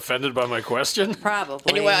because he was offended by my question? Probably.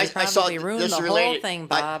 Anyway, He I saw probably ruined this the related. whole thing,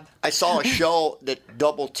 Bob. I saw a show that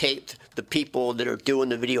double taped the people that are doing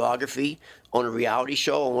the videography on a reality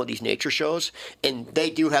show, on one of these nature shows, and they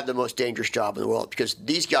do have the most dangerous job in the world because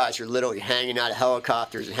these guys are literally hanging out of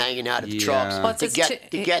helicopters and hanging out of trucks Well, it to says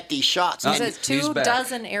get these shots. He says 24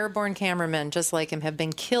 airborne cameramen just like him have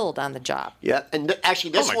been killed on the job. Yeah, and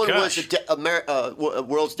actually this Oh my one gosh. was the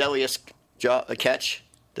world's deadliest catch,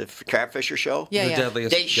 the Catfisher show. Yeah, The yeah.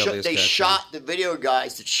 deadliest, They deadliest catch, shot the video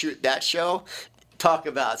guys that shoot that show. Talk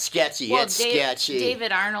about sketchy. Well, It's sketchy.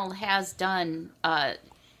 David Arnold has done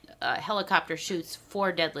helicopter shoots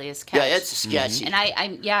for Deadliest Catch. Yeah, it's sketchy.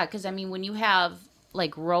 And because I mean, when you have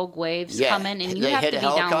like rogue waves Yeah, come in and you they have hit to a be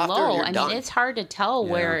down helicopter, low, you're I mean, done. it's hard to tell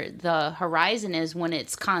Yeah. where the horizon is when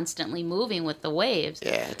it's constantly moving with the waves.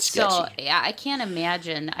 Yeah, it's So sketchy. yeah, I can't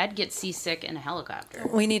imagine. I'd get seasick in a helicopter.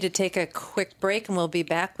 We need to take a quick break, and we'll be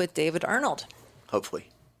back with David Arnold. Hopefully.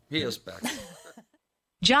 He is back.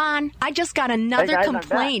 John, I just got another Hey, guys, I'm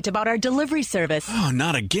complaint about our delivery service. Oh,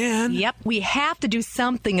 not again. Yep, we have to do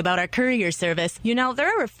something about our courier service. You know,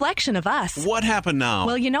 they're a reflection of us. What happened now?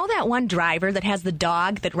 Well, you know that one driver that has the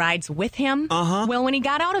dog that rides with him? Uh-huh. Well, when he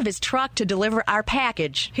got out of his truck to deliver our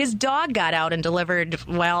package, his dog got out and delivered,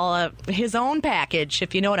 his own package,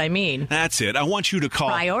 if you know what I mean. That's it. I want you to call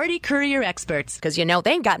Priority Courier Experts. Because, you know,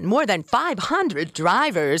 they've got more than 500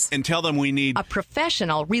 drivers. and tell them we need A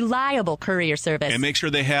professional, reliable courier service. and make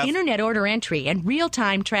sure they have. Internet order entry and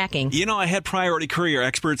real-time tracking. You know, I had Priority Courier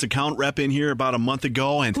Experts account rep in here about a month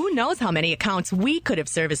ago, and Who knows how many accounts we could have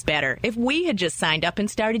serviced better if we had just signed up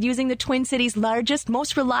and started using the Twin Cities' largest,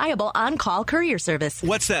 most reliable on-call courier service.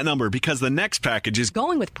 what's that number? Because the next package is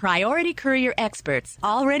Going with Priority Courier Experts.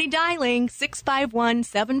 Already dialing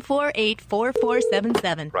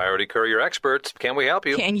 651-748-4477. Priority Courier Experts. Can we help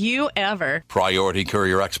you? Can you ever? Priority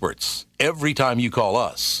Courier Experts. Every time you call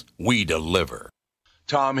us, we deliver.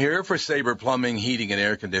 Tom here for Sabre Plumbing, Heating, and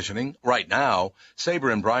Air Conditioning. Right now, Sabre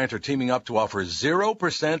and Bryant are teaming up to offer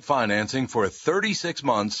 0% financing for 36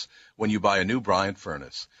 months when you buy a new Bryant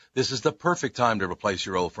furnace. This is the perfect time to replace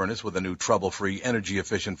your old furnace with a new trouble-free,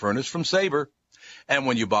 energy-efficient furnace from Sabre. And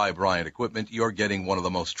when you buy Bryant equipment, you're getting one of the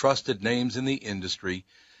most trusted names in the industry.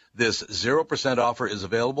 This 0% offer is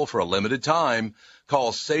available for a limited time.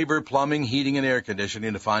 Call Sabre Plumbing, Heating, and Air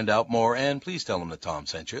Conditioning to find out more, and please tell them that Tom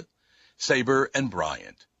sent you. Sabre and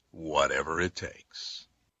Bryant, whatever it takes.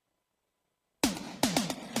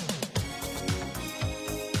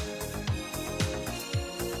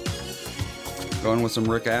 Going with some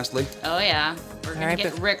Rick Astley. Oh yeah, we're gonna right,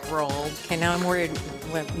 get but- Rick rolled. Okay, now I'm worried.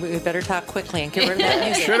 We better talk quickly and get rid of that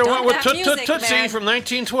music. Should have Don't went with have music, Tootsie man. from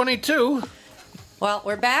 1922. Well,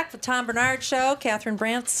 we're back with Tom Bernard Show. Catherine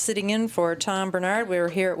Brandt sitting in for Tom Bernard. We were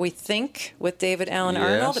here at We Think with David Allen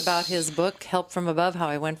Arnold Yes. about his book, Help from Above, How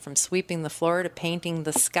I Went from Sweeping the Floor to Painting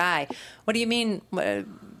the Sky. What do you mean,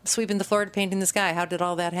 sweeping the floor to painting the sky? How did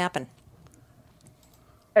all that happen?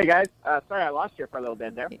 Hey guys, sorry I lost you for a little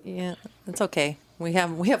bit there. Yeah, it's okay. We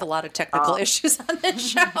have a lot of technical issues on this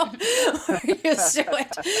show. We're used to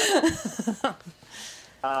it.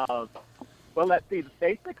 Well, let's see.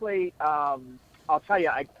 Basically, I'll tell you,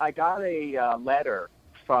 I got a letter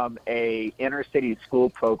from a inner city school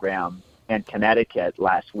program in Connecticut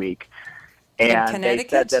last week, and they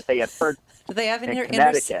said that they had heard. Do they have inner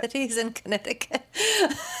Connecticut. cities in Connecticut?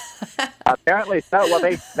 Apparently so.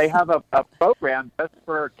 Well, they have a program just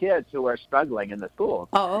for kids who are struggling in the schools.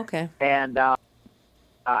 Oh, okay. And I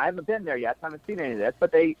haven't been there yet, so I haven't seen any of this,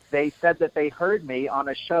 but they said that they heard me on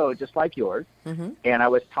a show just like yours, and I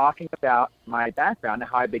was talking about my background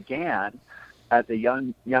and how I began as a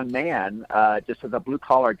young man, just as a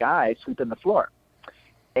blue-collar guy sweeping the floor.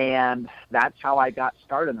 And that's how I got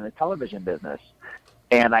started in the television business.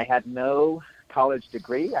 And I had no college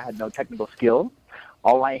degree. I had no technical skills.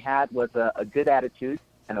 All I had was a good attitude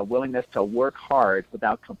and a willingness to work hard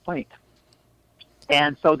without complaint.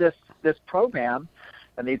 And so this program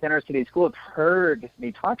and these inner city schools heard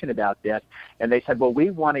me talking about this, and they said, well, we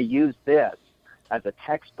want to use this as a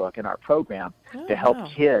textbook in our program to help wow.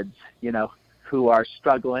 kids, who are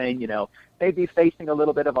struggling, maybe facing a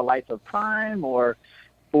little bit of a life of crime, or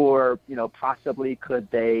possibly could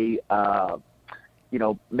they,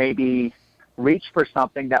 maybe reach for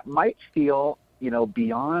something that might feel,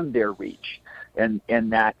 beyond their reach in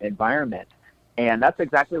that environment. And that's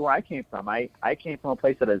exactly where I came from. I came from a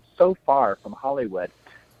place that is so far from Hollywood.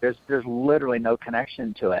 There's literally no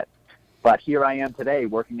connection to it. But here I am today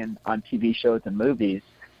working on TV shows and movies,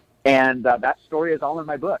 and that story is all in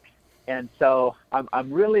my book. And so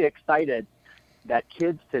I'm really excited that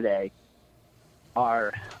kids today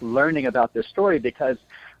are learning about this story, because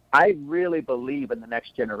I really believe in the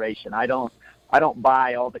next generation. I don't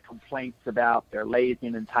buy all the complaints about they're lazy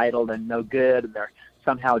and entitled and no good and they're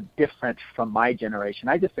somehow different from my generation.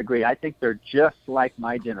 I disagree. I think they're just like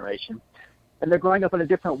my generation, and they're growing up in a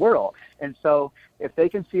different world. And so if they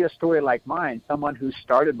can see a story like mine, someone who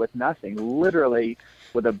started with nothing, literally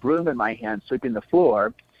with a broom in my hand sweeping the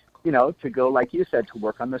floor, to go, like you said, to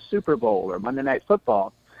work on the Super Bowl or Monday Night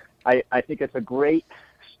Football, I think it's a great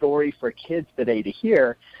story for kids today to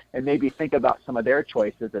hear and maybe think about some of their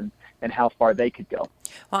choices and how far they could go.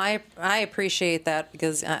 Well, I appreciate that,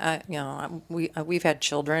 because we've had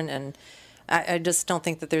children, and I just don't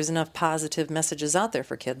think that there's enough positive messages out there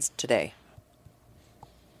for kids today.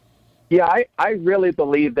 Yeah, I really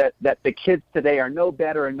believe that the kids today are no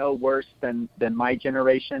better or no worse than my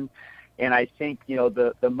generation. And I think,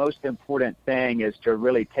 the most important thing is to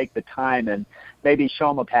really take the time and maybe show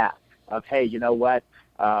them a path of, hey, you know what,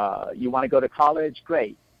 you want to go to college?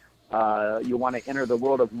 Great. You want to enter the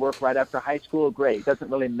world of work right after high school? Great. It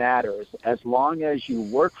doesn't really matter. As long as you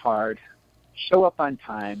work hard, show up on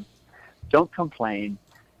time, don't complain,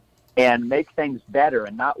 and make things better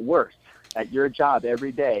and not worse at your job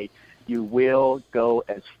every day, you will go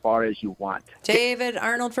as far as you want. David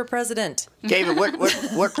Arnold for president. David,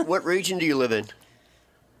 what region do you live in?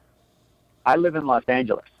 I live in Los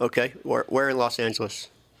Angeles. Okay. Where in Los Angeles?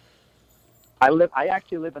 I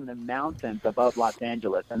actually live in the mountains above Los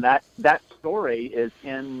Angeles, and that story is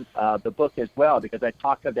in the book as well, because I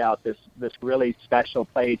talk about this really special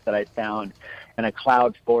place that I found in a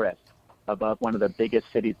cloud forest above one of the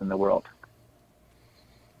biggest cities in the world.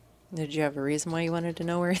 Did you have a reason why you wanted to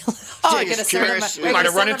know where he lived? Oh, just curious. We might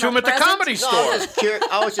have run into him at the Comedy Store.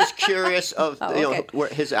 I was just curious of where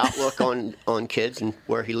his outlook on kids and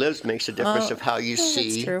where he lives makes a difference of how you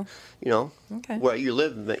see, true. Where you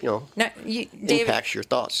live, now, David, impacts your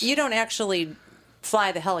thoughts. You don't actually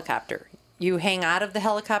fly the helicopter. You hang out of the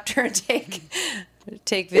helicopter and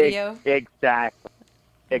take video.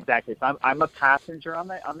 Exactly. So I'm a passenger on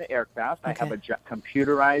the aircraft. Okay. I have a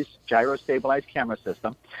computerized gyro-stabilized camera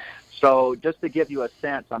system. So just to give you a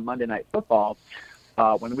sense, on Monday Night Football,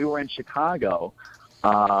 when we were in Chicago,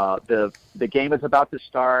 the game is about to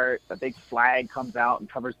start. A big flag comes out and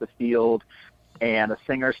covers the field, and a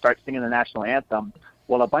singer starts singing the national anthem.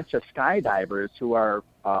 Well, a bunch of skydivers who are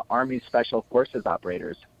Army Special Forces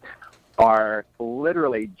operators are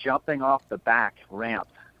literally jumping off the back ramp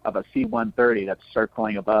of a C-130 that's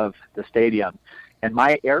circling above the stadium, and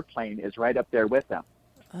my airplane is right up there with them.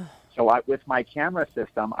 So with my camera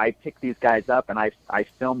system, I pick these guys up and I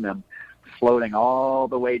film them floating all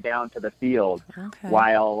the way down to the field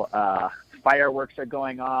while fireworks are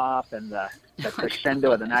going off and the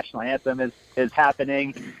crescendo of the national anthem is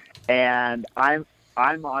happening. And I'm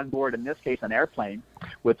on board, in this case, an airplane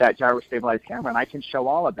with that gyro-stabilized camera, and I can show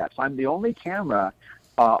all of that. So I'm the only camera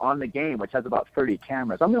on the game, which has about 30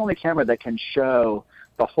 cameras. I'm the only camera that can show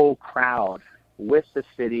the whole crowd with the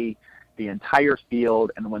city, the entire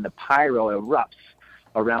field, and when the pyro erupts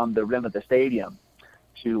around the rim of the stadium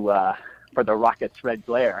for the rocket's red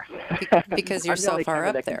glare. Because you're so far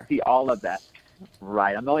up there. Can see all of that.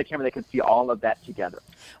 Right. I'm the only camera that can see all of that together.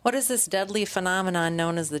 What is this deadly phenomenon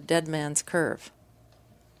known as the Dead Man's Curve?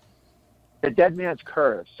 The Dead Man's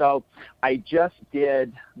Curve. So I just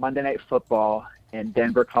did Monday Night Football in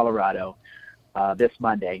Denver, Colorado, this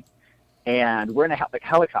Monday, and we're in a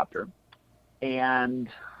helicopter, and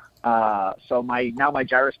so my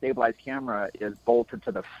gyro-stabilized camera is bolted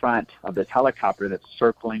to the front of this helicopter that's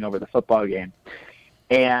circling over the football game,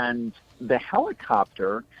 and the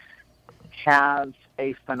helicopter has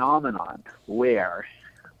a phenomenon where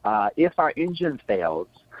if our engine fails,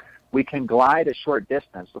 we can glide a short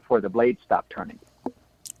distance before the blades stop turning.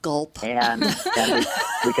 Gulp. And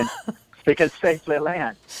we can safely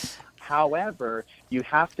land. However, you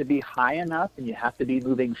have to be high enough and you have to be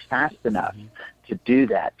moving fast enough to do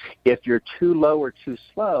that. If you're too low or too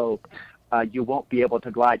slow, you won't be able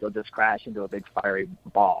to glide. You'll just crash into a big fiery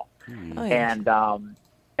ball. And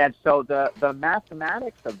And so the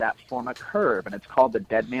mathematics of that form a curve, and it's called the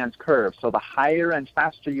dead man's curve. So the higher and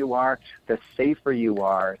faster you are, the safer you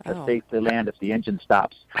are to safely land if the engine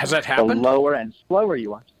stops. Has that happened? The lower and slower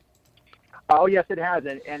you are. Oh, yes, it has.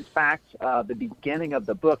 And in fact, the beginning of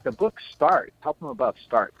the book starts, Help From Above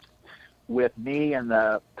starts with me in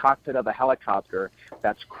the cockpit of a helicopter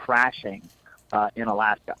that's crashing in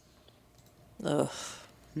Alaska. Ugh.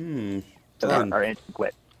 Our engine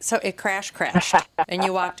quit. So it crashed, and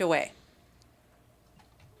you walked away.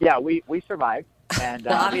 Yeah, we survived. And,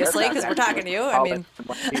 well, obviously, because we're talking to you. I mean,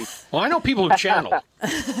 well, I know people who channel.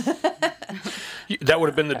 That would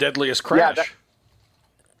have been the deadliest crash. Yeah,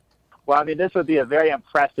 well, I mean, this would be a very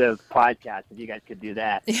impressive podcast if you guys could do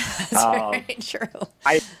that. Yeah, that's very true.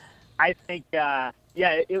 I think,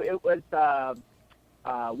 it was.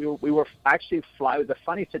 We were actually flying. It was a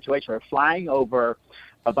funny situation. We were flying over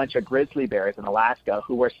a bunch of grizzly bears in Alaska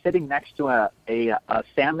who were sitting next to a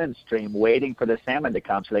salmon stream waiting for the salmon to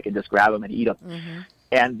come so they could just grab them and eat them. Mm-hmm.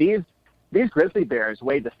 And these grizzly bears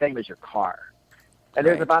weighed the same as your car. And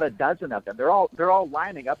there's about a dozen of them. They're all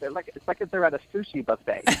lining up. It's like if they're at a sushi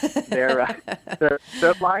buffet.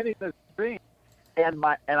 they're lining the stream. And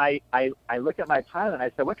I looked at my pilot and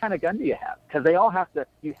I said, "What kind of gun do you have?" Because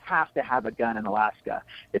you have to have a gun in Alaska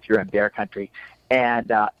if you're in bear country.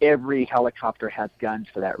 And every helicopter has guns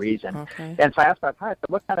for that reason. Okay. And so I asked my pilot,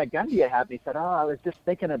 "What kind of gun do you have?" And he said, "Oh, I was just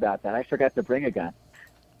thinking about that. I forgot to bring a gun."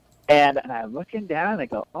 And I'm looking down and I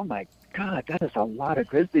go, "Oh my God, that is a lot of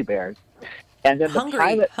grizzly bears." And then the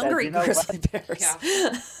pilot said, "You know grizzly bears."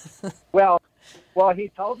 Yeah. Well, he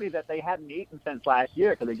told me that they hadn't eaten since last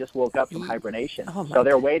year because they just woke up from hibernation. So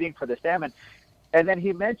they're waiting for the salmon. And then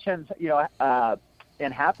he mentions,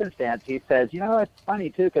 in happenstance, he says, it's funny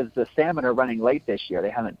too because the salmon are running late this year. They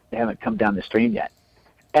haven't come down the stream yet.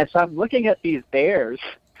 And so I'm looking at these bears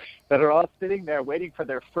that are all sitting there waiting for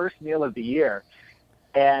their first meal of the year,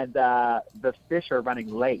 and the fish are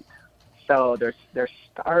running late. So they're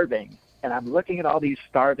starving, and I'm looking at all these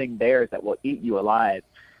starving bears that will eat you alive.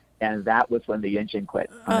 And that was when the engine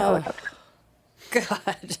quit on the helicopter.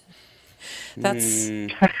 God.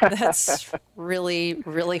 That's really,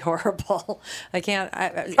 really horrible. I can't.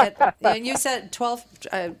 And you said 12,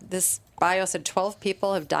 this bio said 12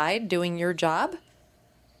 people have died doing your job?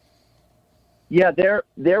 Yeah,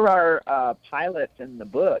 there are pilots in the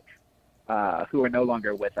book who are no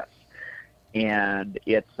longer with us. And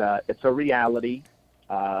it's a reality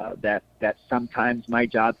that sometimes my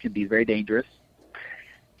job can be very dangerous.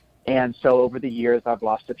 And so over the years, I've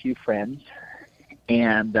lost a few friends.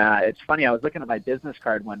 And it's funny, I was looking at my business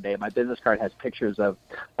card one day. My business card has pictures of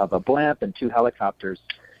a blimp and 2 helicopters.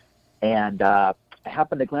 And I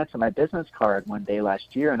happened to glance at my business card one day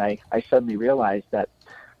last year, and I suddenly realized that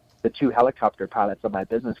the 2 helicopter pilots on my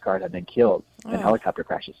business card had been killed in helicopter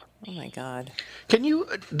crashes. Oh, my God. Can you,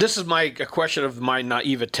 this is a question of my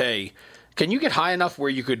naivete. Can you get high enough where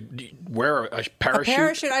you could wear a parachute? A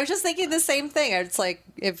parachute. I was just thinking the same thing. It's like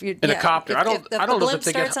if you in a copter. If the blimp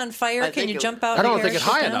starts on fire, can you jump out? I don't think it's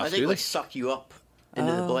high enough. I think it would suck you up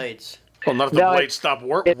into the blades. Well, not if the blades stop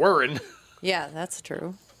whirring. Yeah, that's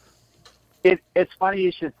true. It's funny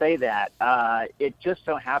you should say that. It just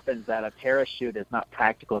so happens that a parachute is not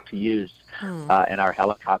practical to use in our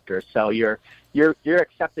helicopters. So you're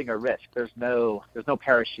accepting a risk. There's no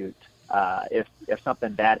parachute. If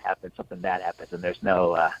something bad happens, and there's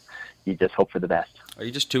no, you just hope for the best. Are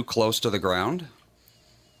you just too close to the ground?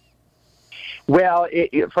 Well,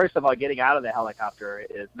 first of all, getting out of the helicopter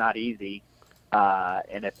is not easy.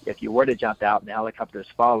 And if you were to jump out and the helicopter is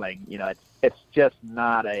falling, it's just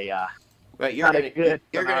not a right. You're going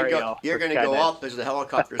to go up as the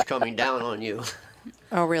helicopter is coming down on you.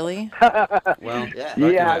 Oh, really? Well, yeah.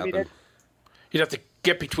 I mean, you'd have to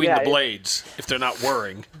get between the blades if they're not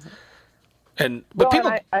whirring.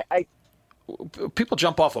 People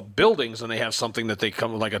jump off of buildings and they have something that they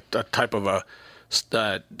come like a type of a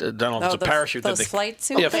I don't know if it's a parachute. Those flight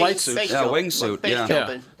suits? Yeah, flight suits. Yeah, wingsuit.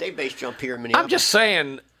 Yeah. They base jump here in Minneapolis. I'm just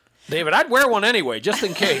saying, David, I'd wear one anyway, just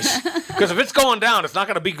in case. Because if it's going down, it's not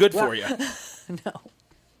going to be good for you. No.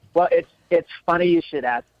 Well, it's funny you should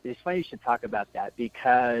ask. It's funny you should talk about that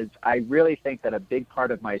because I really think that a big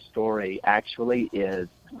part of my story actually is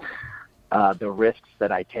the risks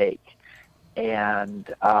that I take.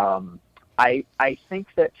 And I think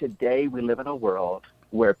that today we live in a world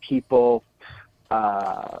where people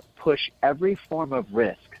push every form of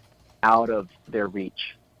risk out of their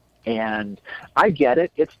reach. And I get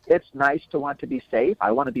it. It's nice to want to be safe.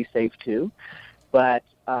 I want to be safe too. But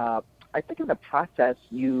I think in the process,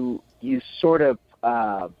 you sort of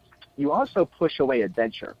you also push away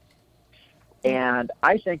adventure. And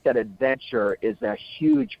I think that adventure is a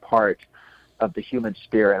huge part of the human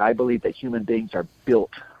spirit. I believe that human beings are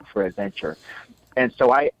built for adventure. And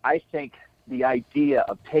so I think the idea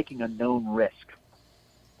of taking a known risk,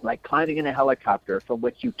 like climbing in a helicopter from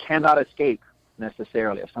which you cannot escape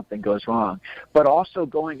necessarily if something goes wrong, but also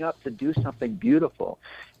going up to do something beautiful.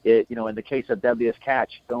 In the case of Deadliest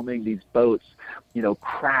Catch, filming these boats,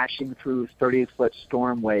 crashing through 30-foot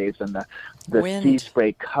storm waves, and the sea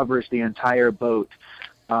spray covers the entire boat,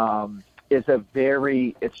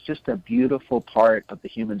 it's just a beautiful part of the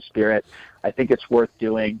human spirit. I think it's worth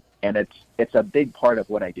doing, and it's a big part of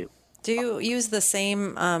what I do. Do you use the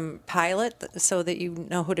same pilot so that you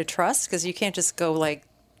know who to trust? Because you can't just go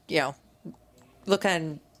look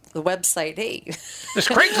on the website, hey. This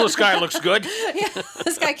Craigslist guy looks good. Yeah,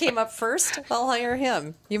 this guy came up first. I'll hire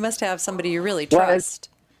him. You must have somebody you really trust.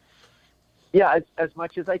 As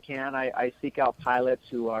much as I can, I seek out pilots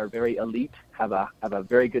who are very elite, have a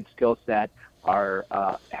very good skill set,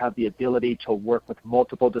 have the ability to work with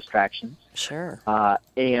multiple distractions. Sure.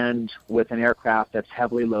 And with an aircraft that's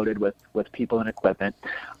heavily loaded with people and equipment.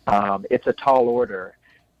 It's a tall order.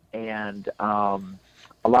 And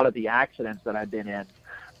a lot of the accidents that I've been in,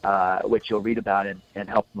 which you'll read about in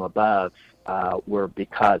Help From Above, were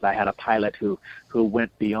because I had a pilot who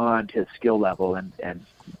went beyond his skill level, and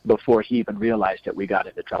before he even realized it, we got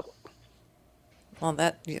into trouble. Well,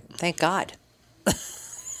 thank God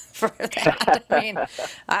for that. I mean,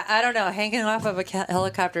 I don't know. Hanging off of a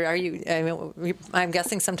helicopter, I'm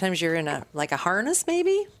guessing sometimes you're in a harness,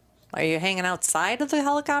 maybe? Are you hanging outside of the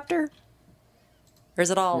helicopter? Or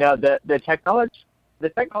is it all? No, the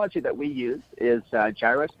technology that we use is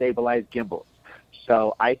gyro-stabilized gimbals.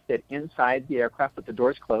 So I sit inside the aircraft with the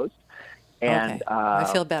doors closed. And I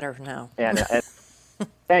feel better now. And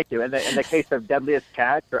thank you. In the case of Deadliest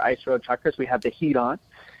Catch or Ice Road Truckers, we have the heat on,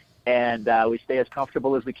 and we stay as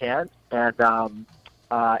comfortable as we can.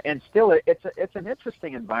 And still, it's an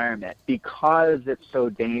interesting environment because it's so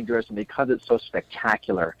dangerous and because it's so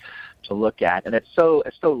spectacular to look at, and it's so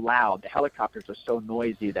loud. The helicopters are so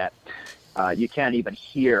noisy that you can't even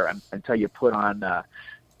hear until you put on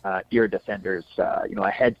ear defenders, a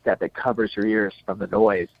headset that covers your ears from the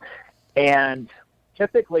noise. And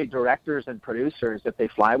typically directors and producers, if they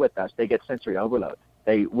fly with us, they get sensory overload.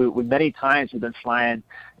 Many times we've been flying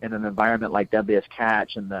in an environment like Deadliest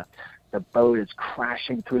Catch, and the boat is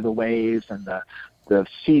crashing through the waves, and the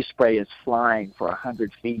sea spray is flying for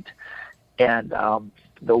 100 feet, and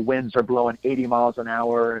the winds are blowing 80 miles an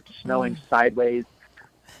hour, it's snowing sideways.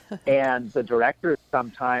 And the directors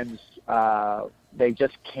sometimes they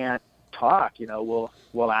just can't talk.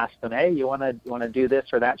 We'll ask them, hey, you want to do this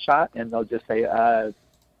or that shot, and they'll just say,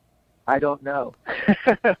 I don't know.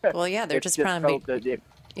 Well, yeah, they're just trying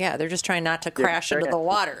they're just trying not to crash into the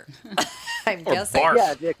water. I'm guessing.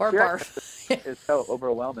 Barf. Or barf. It's so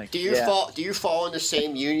overwhelming. Do you fall in the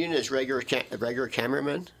same union as regular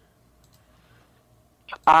cameramen?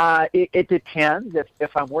 It depends.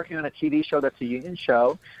 If I'm working on a TV show that's a union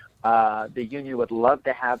show, the union would love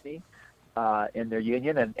to have me in their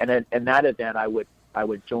union, and in that event I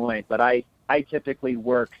would join. But I typically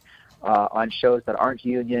work on shows that aren't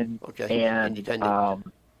union. Okay. And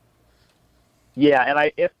independent.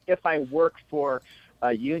 And if I work for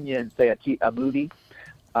a union, say a movie,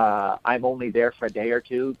 I'm only there for a day or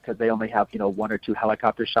two because they only have one or two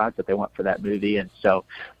helicopter shots that they want for that movie, and so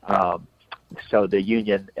the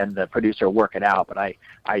union and the producer work it out, but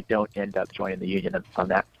I don't end up joining the union on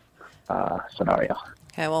that scenario.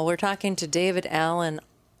 Okay, well, we're talking to David Allen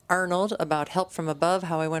Arnold about Help From Above,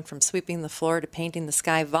 How I Went From Sweeping the Floor to Painting the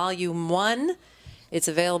Sky, Volume 1. It's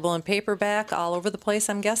available in paperback all over the place,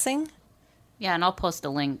 I'm guessing. Yeah, and I'll post a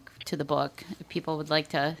link to the book if people would like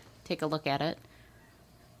to take a look at it.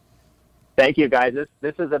 Thank you, guys.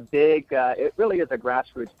 This is a big, it really is a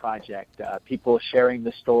grassroots project. People sharing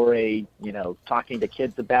the story, talking to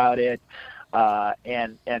kids about it.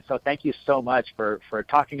 And so thank you so much for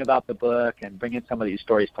talking about the book and bringing some of these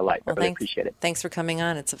stories to life. I really appreciate it. Thanks for coming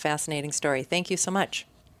on. It's a fascinating story. Thank you so much.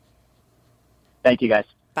 Thank you, guys.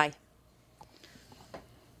 Bye.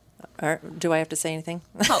 Do I have to say anything?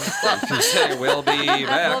 We'll be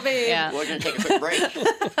back. We're going to take a quick break.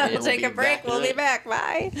 We'll take a break. We'll be back.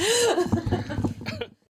 Bye.